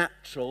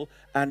unnatural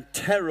and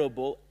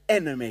terrible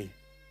enemy.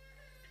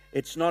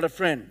 It's not a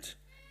friend.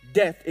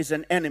 Death is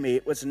an enemy.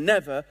 It was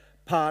never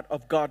part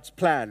of God's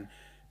plan.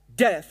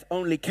 Death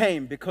only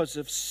came because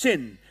of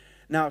sin.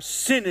 Now,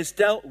 sin is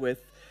dealt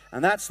with,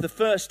 and that's the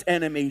first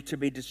enemy to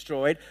be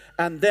destroyed.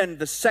 And then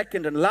the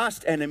second and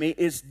last enemy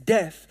is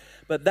death.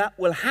 But that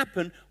will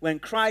happen when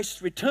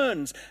Christ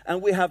returns.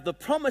 And we have the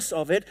promise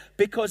of it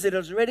because it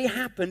has already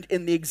happened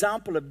in the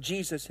example of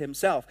Jesus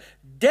himself.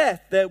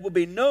 Death, there will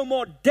be no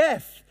more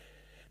death,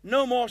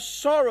 no more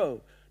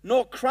sorrow,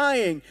 nor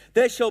crying.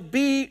 There shall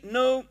be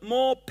no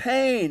more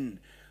pain,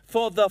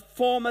 for the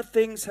former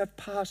things have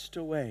passed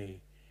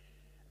away.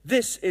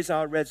 This is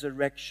our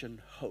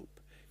resurrection hope.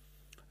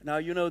 Now,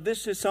 you know,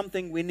 this is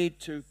something we need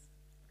to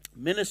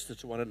minister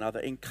to one another,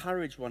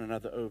 encourage one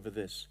another over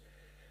this.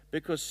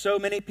 Because so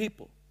many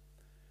people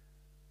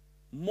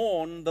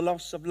mourn the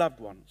loss of loved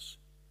ones.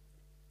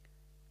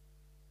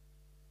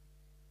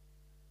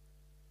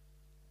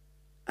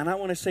 And I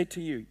want to say to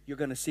you, you're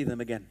going to see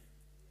them again.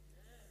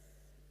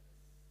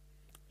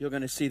 You're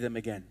going to see them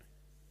again.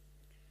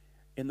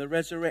 In the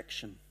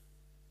resurrection,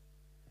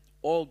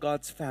 all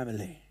God's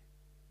family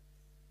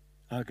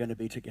are going to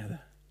be together.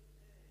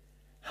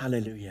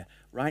 Hallelujah.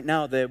 Right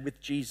now they're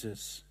with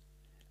Jesus.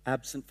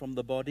 Absent from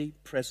the body,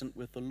 present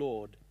with the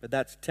Lord. But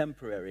that's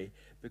temporary,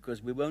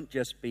 because we won't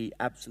just be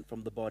absent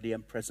from the body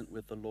and present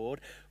with the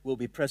Lord. We'll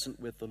be present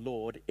with the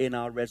Lord in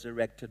our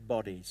resurrected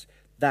bodies.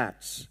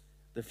 That's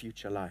the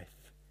future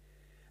life.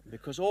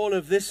 Because all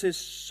of this is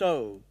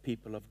so,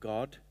 people of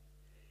God,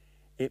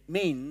 it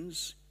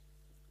means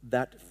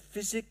that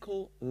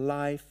physical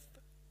life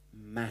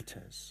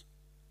matters.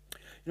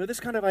 You know, this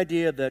kind of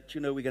idea that,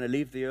 you know, we're going to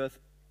leave the earth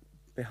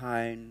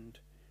behind,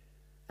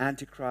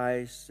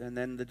 Antichrist, and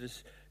then the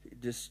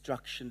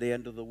destruction, the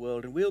end of the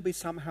world, and we'll be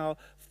somehow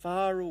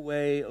far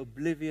away,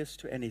 oblivious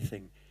to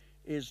anything,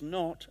 is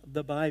not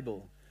the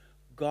Bible.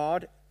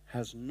 God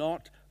has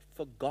not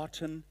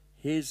forgotten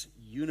his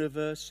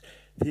universe,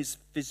 his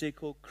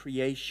physical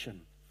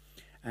creation.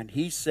 And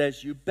he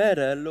says you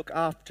better look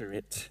after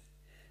it,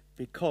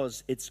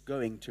 because it's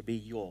going to be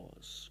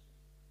yours.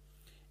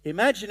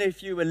 Imagine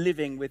if you were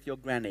living with your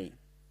granny,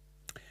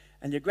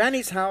 and your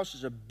granny's house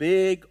is a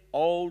big,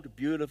 old,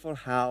 beautiful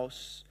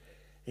house.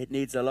 It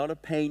needs a lot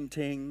of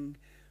painting.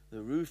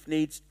 The roof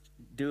needs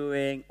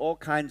doing, all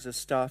kinds of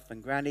stuff.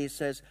 And Granny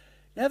says,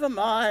 never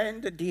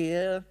mind,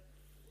 dear.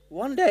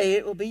 One day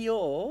it will be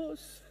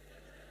yours.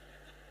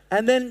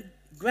 And then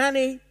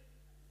Granny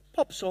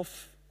pops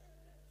off,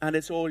 and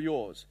it's all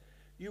yours.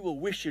 You will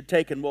wish you'd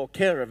taken more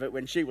care of it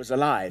when she was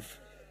alive.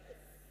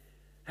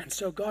 And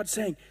so God's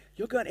saying,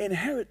 you're going to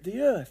inherit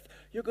the earth.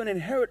 You're going to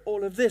inherit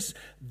all of this.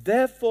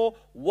 Therefore,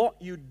 what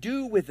you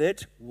do with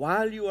it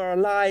while you are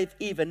alive,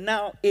 even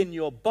now in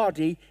your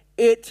body,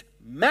 it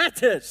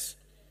matters.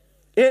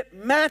 It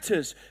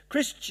matters.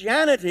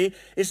 Christianity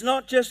is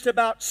not just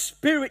about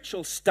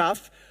spiritual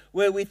stuff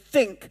where we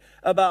think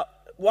about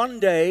one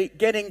day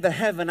getting the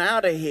heaven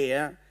out of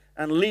here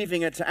and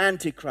leaving it to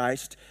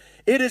Antichrist.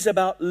 It is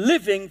about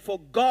living for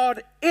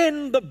God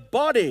in the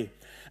body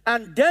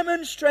and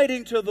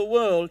demonstrating to the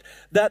world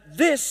that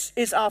this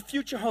is our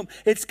future home.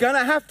 It's going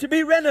to have to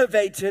be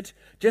renovated,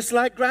 just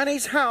like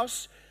Granny's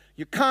house.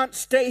 You can't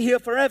stay here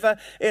forever.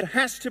 It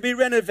has to be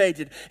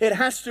renovated. It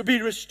has to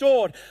be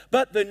restored.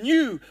 But the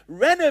new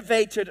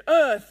renovated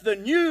earth, the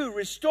new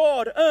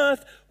restored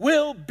earth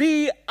will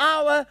be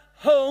our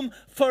home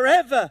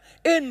forever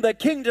in the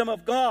kingdom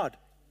of God.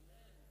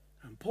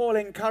 And Paul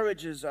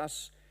encourages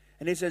us,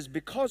 and he says,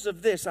 because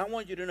of this, I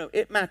want you to know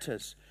it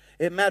matters.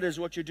 It matters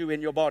what you do in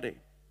your body.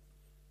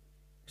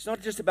 It's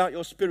not just about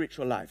your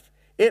spiritual life.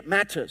 It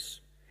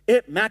matters.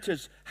 It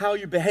matters how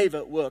you behave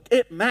at work.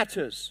 It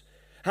matters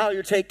how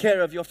you take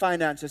care of your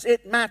finances.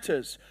 It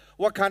matters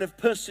what kind of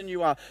person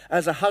you are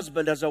as a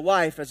husband, as a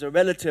wife, as a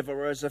relative,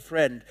 or as a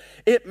friend.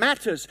 It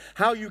matters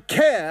how you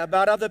care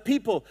about other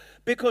people,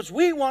 because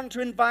we want to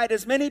invite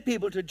as many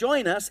people to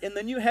join us in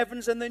the new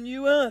heavens and the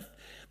new earth.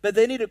 But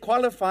they need to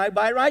qualify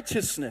by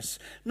righteousness.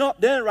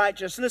 Not their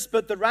righteousness,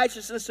 but the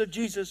righteousness of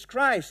Jesus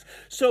Christ.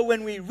 So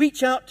when we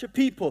reach out to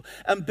people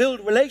and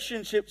build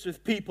relationships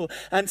with people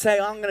and say,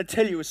 I'm going to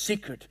tell you a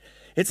secret.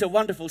 It's a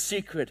wonderful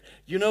secret.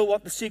 You know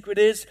what the secret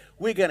is?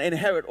 We're going to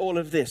inherit all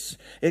of this.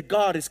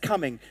 God is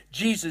coming.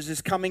 Jesus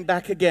is coming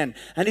back again.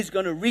 And he's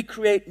going to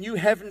recreate new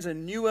heavens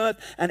and new earth.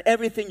 And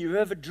everything you've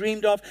ever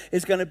dreamed of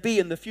is going to be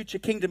in the future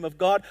kingdom of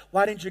God.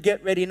 Why don't you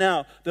get ready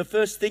now? The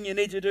first thing you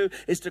need to do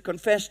is to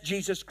confess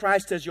Jesus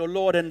Christ as your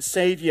Lord and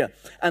Savior.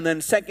 And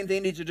then second thing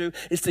you need to do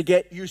is to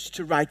get used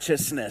to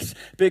righteousness.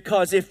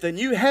 Because if the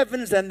new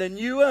heavens and the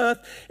new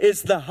earth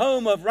is the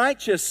home of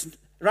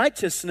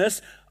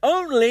righteousness,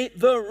 only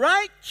the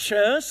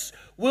righteous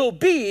will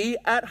be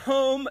at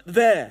home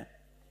there.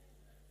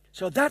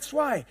 So that's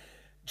why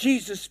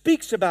Jesus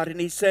speaks about it, and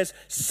he says,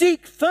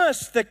 seek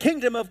first the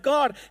kingdom of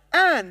God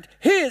and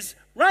his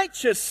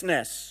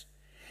righteousness.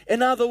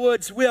 In other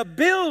words, we are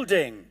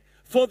building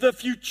for the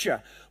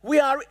future. We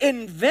are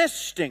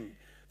investing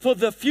for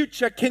the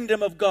future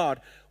kingdom of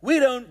God. We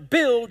don't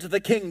build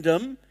the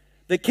kingdom.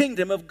 The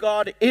kingdom of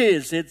God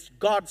it's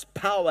God's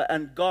power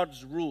and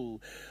God's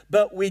rule.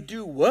 But we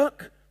do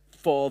work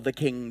for the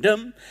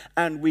kingdom,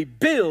 and we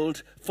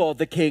build for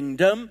the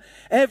kingdom.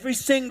 Every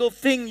single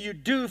thing you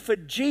do for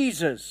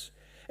Jesus,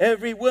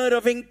 every word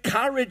of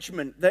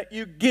encouragement that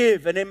you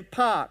give and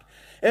impart,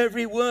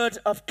 every word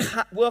of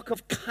work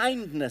of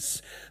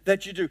kindness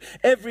that you do,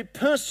 every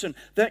person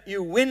that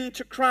you win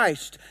to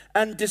Christ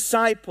and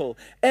disciple,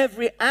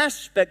 every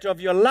aspect of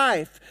your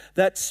life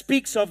that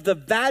speaks of the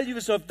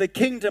values of the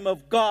kingdom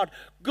of God,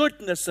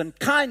 goodness and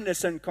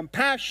kindness and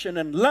compassion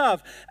and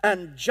love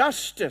and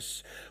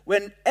justice,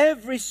 when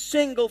every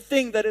single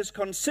thing that is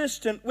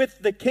consistent with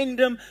the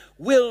kingdom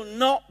will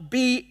not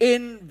be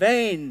in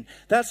vain.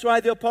 That's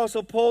why the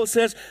Apostle Paul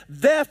says,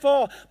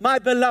 therefore, my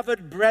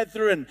beloved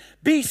brethren,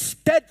 be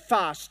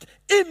steadfast,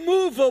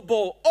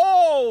 immovable,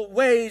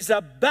 always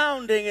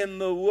abounding in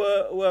the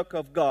work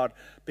of God,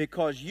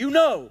 because you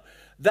know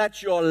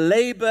that your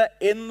labor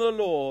in the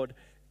Lord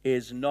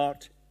is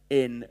not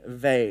in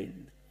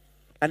vain.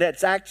 And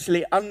it's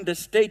actually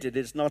understated.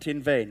 It's not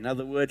in vain. In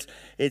other words,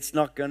 it's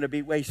not going to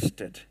be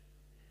wasted.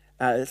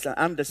 It's an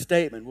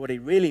understatement. What he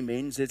really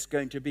means, it's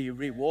going to be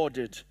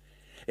rewarded.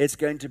 It's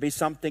going to be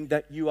something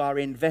that you are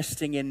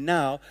investing in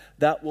now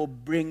that will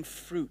bring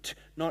fruit,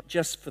 not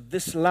just for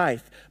this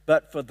life,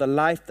 but for the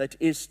life that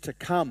is to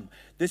come.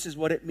 This is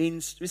what it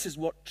means. This is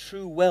what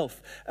true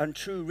wealth and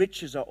true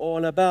riches are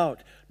all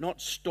about. Not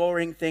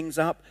storing things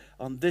up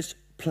on this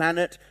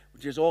planet,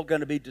 which is all going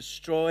to be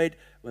destroyed,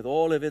 with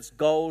all of its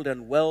gold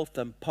and wealth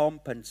and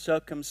pomp and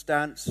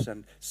circumstance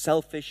and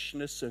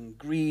selfishness and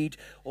greed.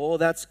 All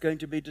that's going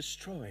to be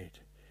destroyed.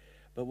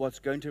 But what's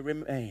going to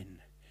remain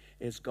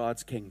is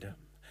God's kingdom.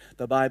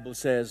 The Bible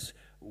says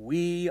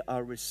we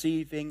are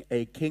receiving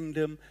a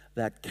kingdom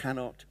that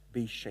cannot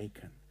be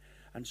shaken.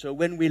 And so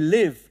when we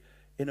live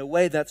in a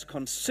way that's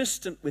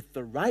consistent with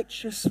the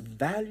righteous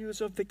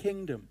values of the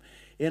kingdom,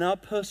 in our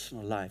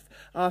personal life,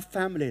 our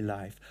family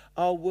life,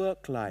 our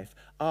work life,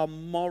 our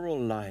moral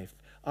life,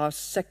 our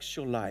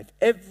sexual life,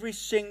 every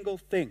single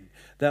thing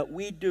that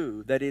we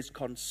do that is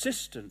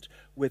consistent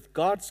with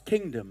God's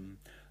kingdom,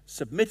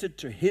 submitted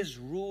to his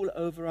rule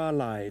over our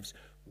lives,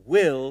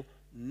 will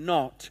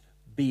not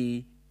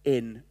be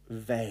in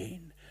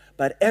vain.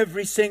 But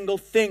every single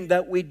thing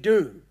that we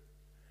do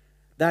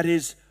that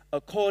is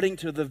according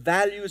to the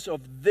values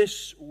of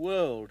this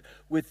world,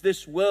 with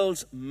this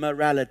world's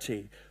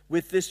morality,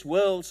 with this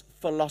world's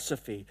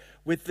philosophy,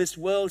 with this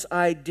world's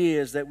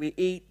ideas that we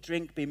eat,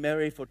 drink, be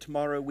merry, for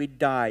tomorrow we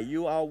die.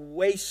 You are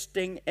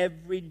wasting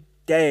every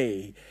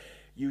day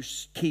you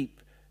keep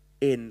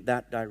in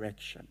that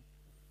direction.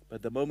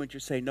 But the moment you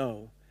say,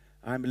 no,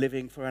 I'm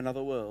living for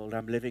another world,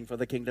 I'm living for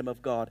the kingdom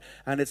of God,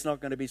 and it's not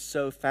going to be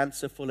so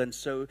fanciful and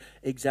so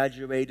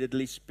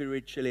exaggeratedly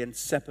spiritually and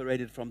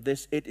separated from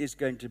this. It is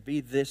going to be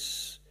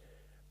this,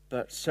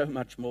 but so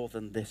much more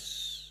than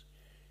this.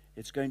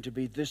 It's going to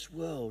be this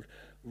world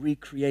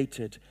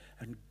recreated,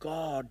 and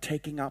God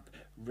taking up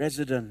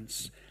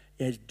residence,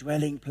 his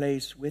dwelling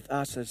place with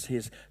us as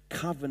his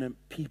covenant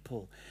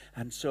people.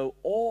 And so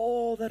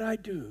all that I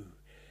do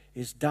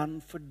is done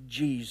for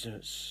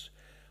Jesus.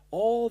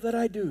 All that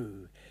I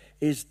do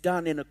is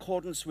done in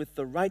accordance with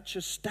the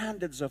righteous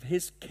standards of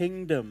his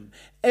kingdom.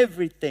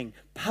 Everything,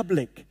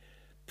 public,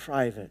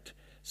 private,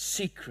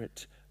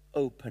 secret,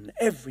 open,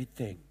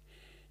 everything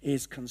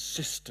is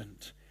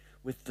consistent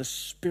with the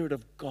Spirit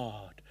of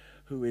God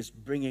who is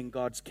bringing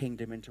God's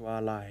kingdom into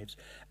our lives.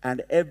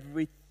 And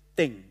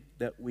everything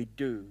that we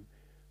do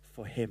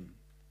for him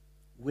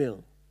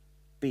will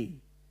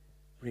be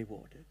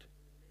rewarded.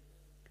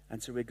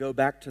 And so we go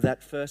back to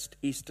that first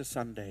Easter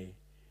Sunday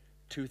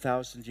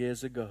 2,000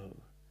 years ago,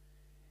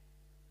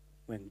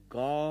 when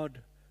God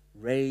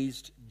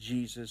raised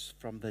Jesus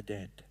from the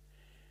dead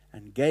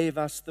and gave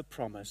us the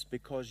promise,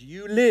 because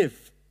you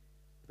live,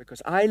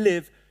 because I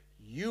live,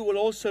 you will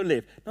also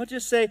live. Not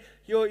just say,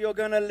 you're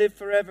going to live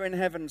forever in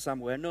heaven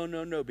somewhere.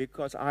 No.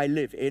 Because I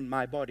live in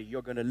my body,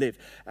 you're going to live.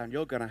 And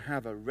you're going to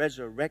have a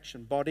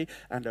resurrection body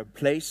and a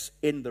place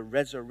in the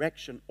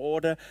resurrection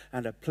order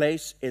and a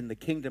place in the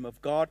kingdom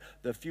of God,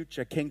 the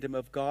future kingdom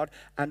of God.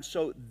 And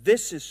so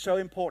this is so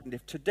important.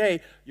 If today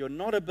you're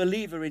not a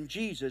believer in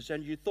Jesus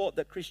and you thought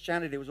that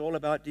Christianity was all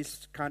about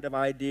these kind of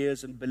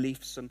ideas and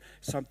beliefs and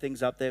some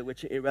things up there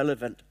which are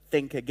irrelevant,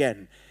 think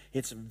again.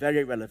 It's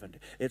very relevant.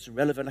 It's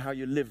relevant how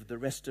you live the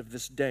rest of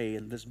this day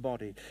in this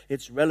body.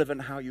 It's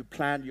relevant how you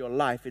plan your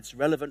life. It's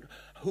relevant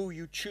who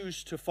you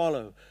choose to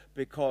follow,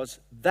 because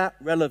that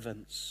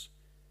relevance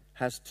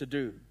has to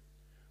do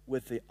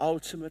with the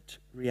ultimate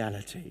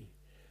reality.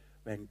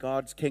 When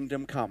God's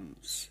kingdom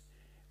comes,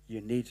 you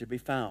need to be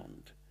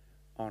found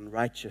on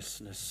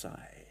righteousness'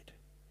 side.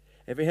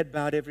 Every head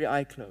bowed, every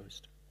eye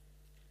closed.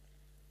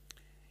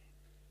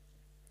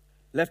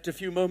 Left a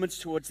few moments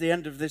towards the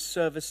end of this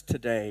service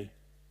today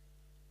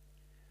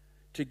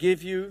to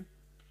give you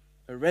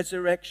a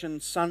Resurrection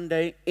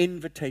Sunday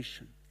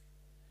invitation.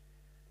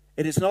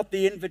 It is not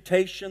the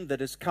invitation that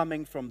is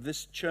coming from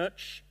this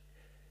church,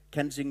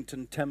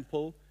 Kensington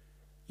Temple,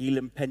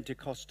 Elim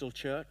Pentecostal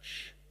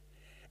Church.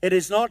 It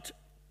is not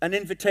an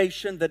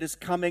invitation that is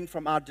coming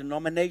from our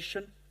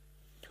denomination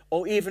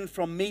or even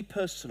from me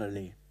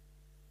personally.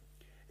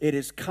 It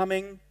is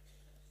coming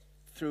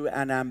through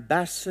an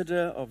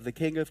ambassador of the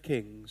King of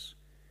Kings,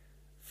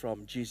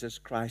 from Jesus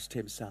Christ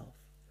himself.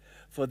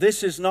 For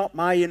this is not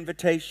my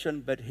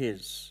invitation, but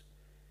his.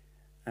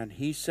 And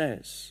he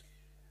says,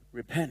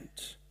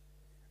 repent,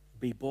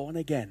 be born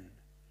again,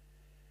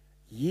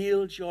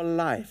 yield your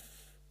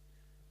life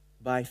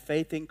by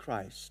faith in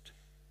Christ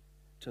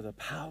to the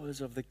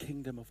powers of the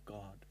kingdom of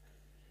God.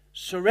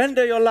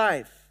 Surrender your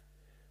life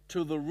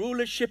to the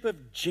rulership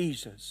of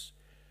Jesus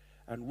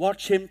and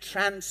watch him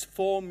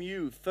transform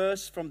you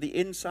first from the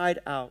inside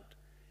out,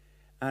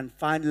 and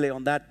finally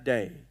on that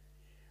day,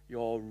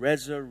 your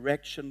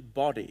resurrection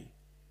body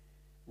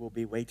will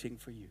be waiting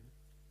for you.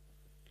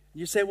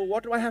 You say, well,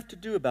 what do I have to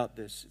do about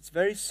this? It's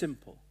very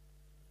simple.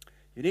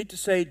 You need to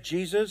say,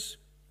 Jesus,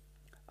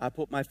 I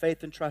put my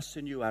faith and trust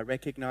in you. I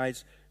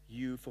recognize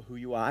you for who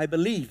you are. I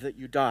believe that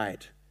you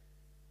died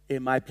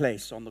in my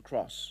place on the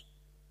cross.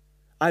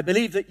 I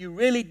believe that you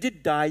really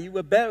did die. You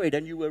were buried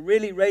and you were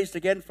really raised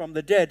again from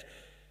the dead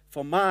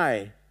for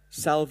my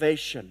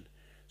salvation.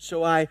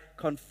 So I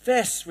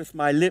confess with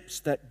my lips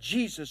that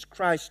Jesus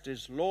Christ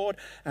is Lord,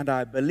 and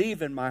I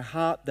believe in my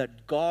heart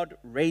that God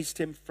raised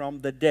him from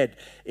the dead.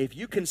 If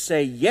you can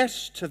say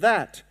yes to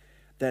that,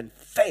 then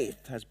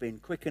faith has been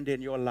quickened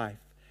in your life,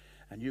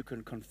 and you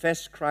can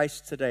confess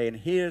Christ today. And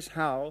here's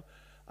how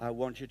I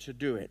want you to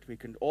do it. We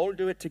can all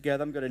do it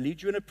together. I'm going to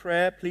lead you in a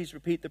prayer. Please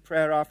repeat the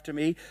prayer after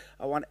me.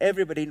 I want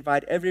everybody,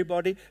 invite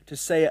everybody to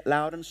say it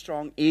loud and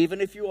strong. Even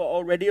if you are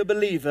already a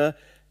believer,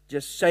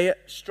 just say it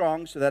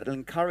strong so that it'll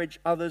encourage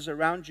others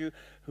around you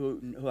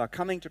who are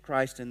coming to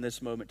Christ in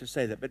this moment to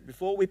say that. But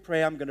before we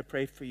pray, I'm going to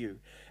pray for you.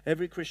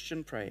 Every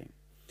Christian praying.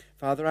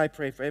 Father, I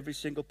pray for every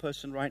single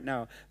person right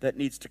now that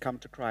needs to come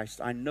to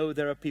Christ. I know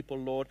there are people,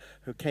 Lord,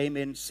 who came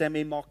in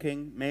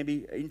semi-mocking,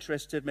 maybe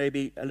interested,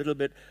 maybe a little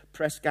bit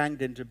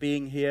press-ganged into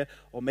being here,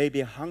 or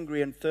maybe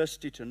hungry and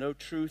thirsty to know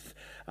truth.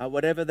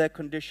 Whatever their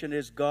condition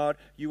is, God,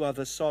 you are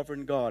the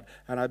sovereign God,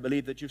 and I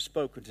believe that you've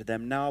spoken to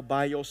them. Now,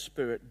 by your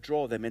Spirit,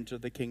 draw them into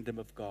the kingdom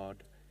of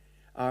God.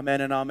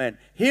 Amen and amen.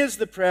 Here's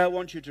the prayer I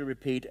want you to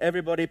repeat.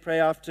 Everybody pray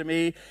after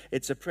me.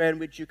 It's a prayer in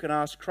which you can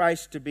ask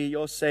Christ to be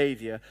your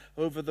Savior.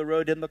 Over the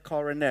road in the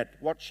coronet,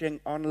 watching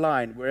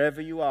online,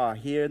 wherever you are,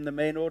 here in the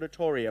main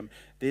auditorium,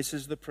 this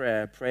is the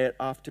prayer. Pray it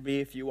after me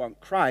if you want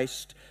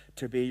Christ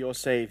to be your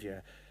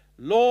Savior.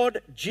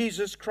 Lord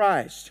Jesus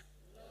Christ.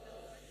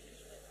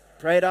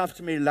 Pray it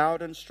after me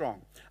loud and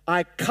strong.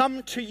 I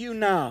come to you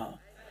now,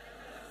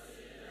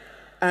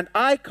 and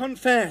I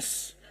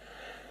confess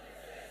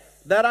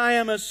that I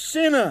am a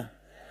sinner,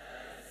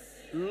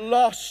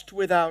 lost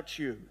without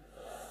you.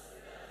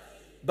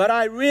 But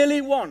I really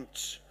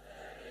want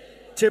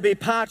to be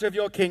part of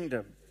your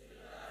kingdom.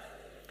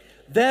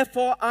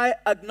 Therefore, I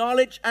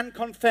acknowledge and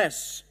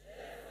confess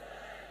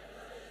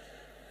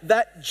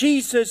that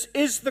Jesus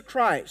is the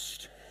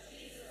Christ,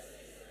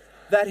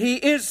 that he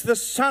is the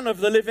Son of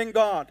the living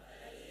God,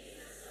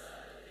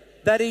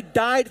 that he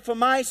died for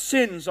my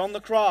sins on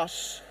the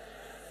cross,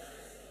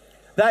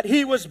 that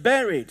he was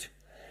buried,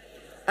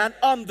 And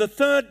on the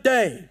third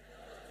day,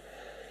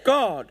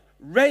 God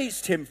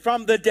raised him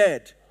from the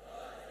dead.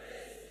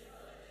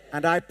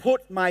 And I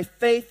put my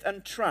faith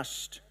and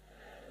trust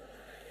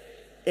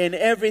in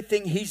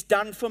everything he's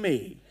done for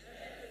me,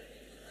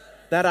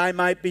 that I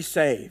might be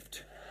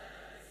saved.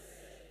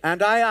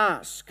 And I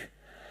ask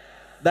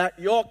that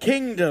your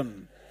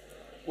kingdom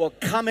will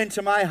come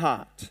into my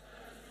heart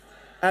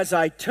as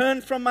I turn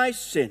from my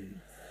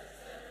sin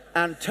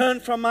and turn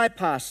from my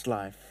past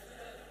life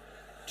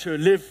to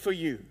live for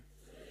you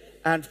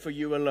and for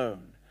you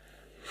alone.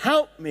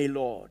 Help me,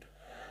 Lord,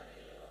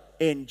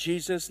 in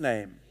Jesus'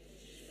 name.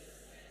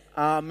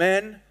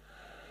 Amen.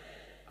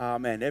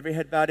 Amen. Every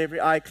head bowed,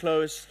 every eye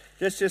closed.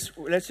 Let's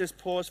just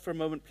pause for a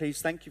moment,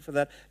 please. Thank you for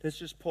that. Let's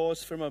just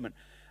pause for a moment.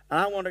 And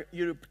I want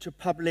you to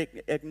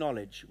publicly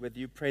acknowledge whether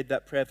you prayed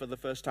that prayer for the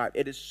first time.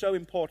 It is so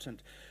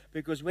important,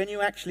 because when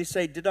you actually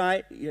say, do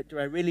I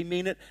really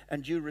mean it?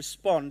 And you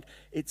respond,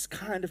 it's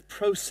kind of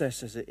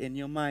processes it in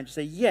your mind to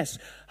say, yes,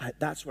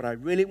 that's what I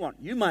really want.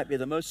 You might be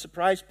the most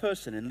surprised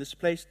person in this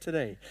place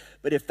today.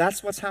 But if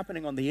that's what's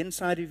happening on the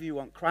inside of you, you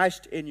want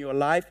Christ in your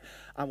life,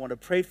 I want to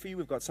pray for you.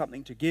 We've got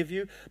something to give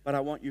you. But I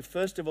want you,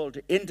 first of all,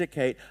 to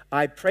indicate,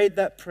 I prayed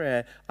that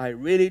prayer. I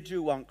really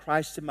do want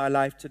Christ in my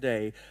life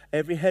today.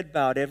 Every head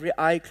bowed, every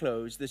eye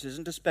closed. This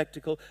isn't a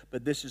spectacle,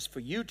 but this is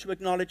for you to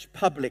acknowledge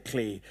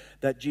publicly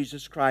that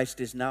Jesus Christ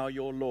is now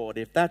your Lord.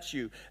 If that's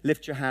you,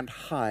 lift your hand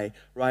high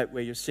right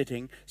where you're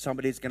sitting.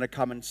 Somebody's going to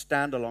come and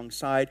stand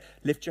alongside.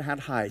 Lift your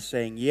hand high,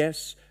 saying,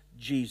 yes,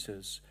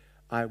 Jesus,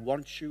 I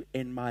want you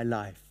in my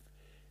life.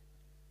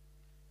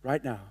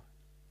 Right now,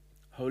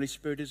 Holy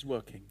Spirit is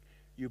working.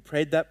 You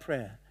prayed that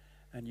prayer,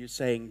 and you're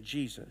saying,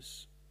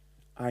 Jesus,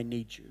 I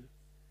need you.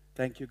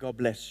 Thank you. God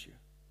bless you.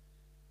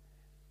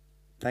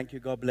 Thank you.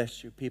 God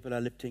bless you. People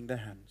are lifting their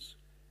hands.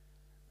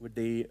 Would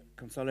the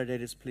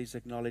consolidators please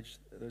acknowledge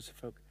those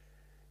folk?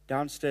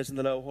 Downstairs in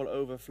the lower hall,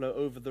 overflow,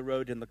 over the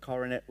road, in the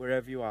coronet,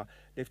 wherever you are,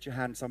 lift your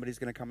hand. Somebody's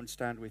going to come and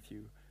stand with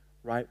you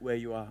right where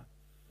you are.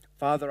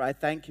 Father, I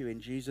thank you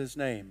in Jesus'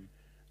 name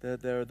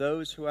that there are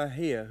those who are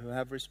here who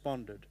have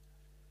responded.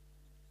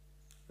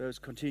 Those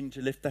continue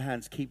to lift their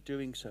hands. Keep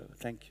doing so.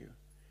 Thank you.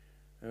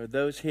 There are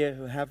those here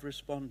who have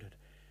responded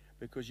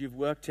because you've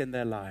worked in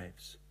their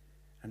lives.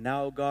 And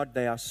now, God,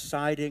 they are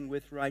siding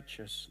with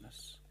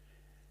righteousness,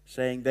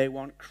 saying they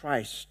want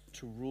Christ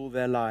to rule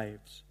their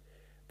lives.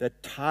 They're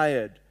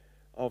tired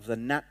of the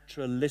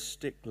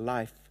naturalistic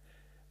life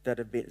that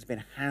has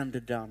been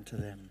handed down to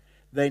them.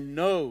 They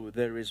know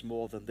there is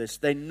more than this.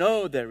 They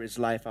know there is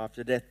life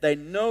after death. They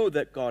know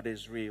that God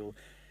is real.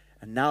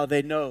 And now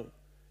they know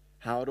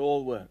how it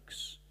all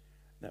works,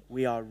 that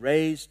we are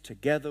raised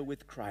together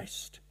with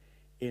Christ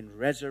in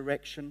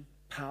resurrection,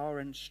 power,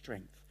 and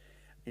strength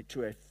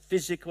into a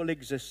physical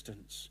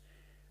existence,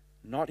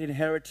 not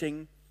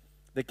inheriting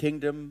the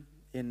kingdom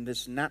in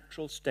this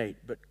natural state,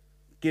 but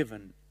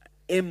given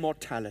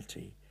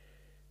immortality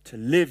to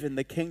live in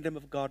the kingdom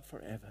of God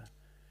forever.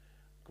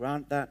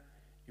 Grant that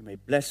you may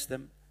bless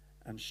them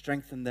and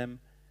strengthen them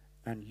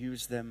and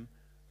use them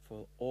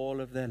for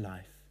all of their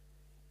life.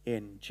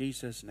 In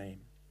Jesus' name.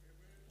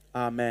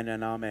 Amen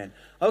and amen.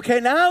 Okay,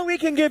 now we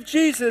can give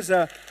Jesus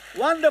a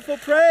wonderful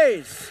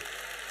praise.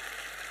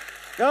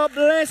 God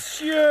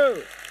bless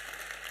you.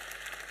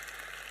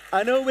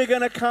 I know we're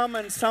going to come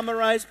and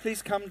summarize.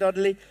 Please come,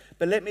 Dudley.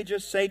 But let me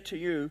just say to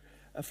you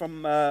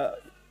from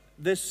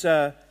This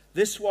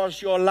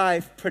Was Your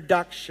Life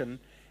production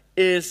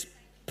is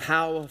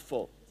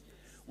powerful.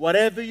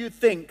 Whatever you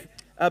think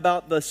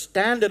about the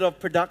standard of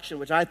production,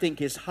 which I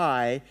think is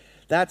high,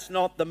 that's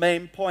not the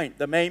main point.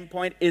 The main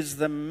point is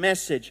the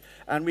message.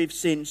 And we've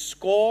seen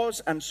scores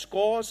and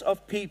scores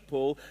of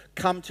people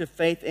come to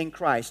faith in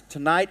Christ.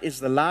 Tonight is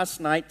the last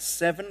night,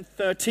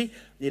 7:30.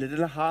 Need a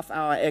little half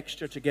hour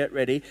extra to get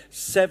ready.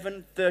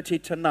 7:30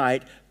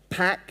 tonight.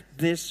 Pack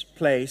this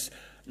place.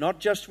 Not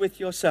just with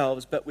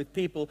yourselves, but with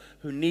people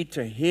who need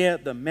to hear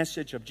the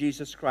message of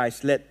Jesus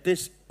Christ. Let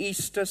this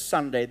Easter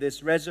Sunday,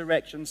 this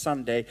Resurrection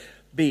Sunday,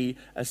 be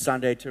a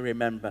Sunday to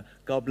remember.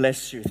 God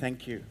bless you.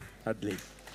 Thank you, Dudley.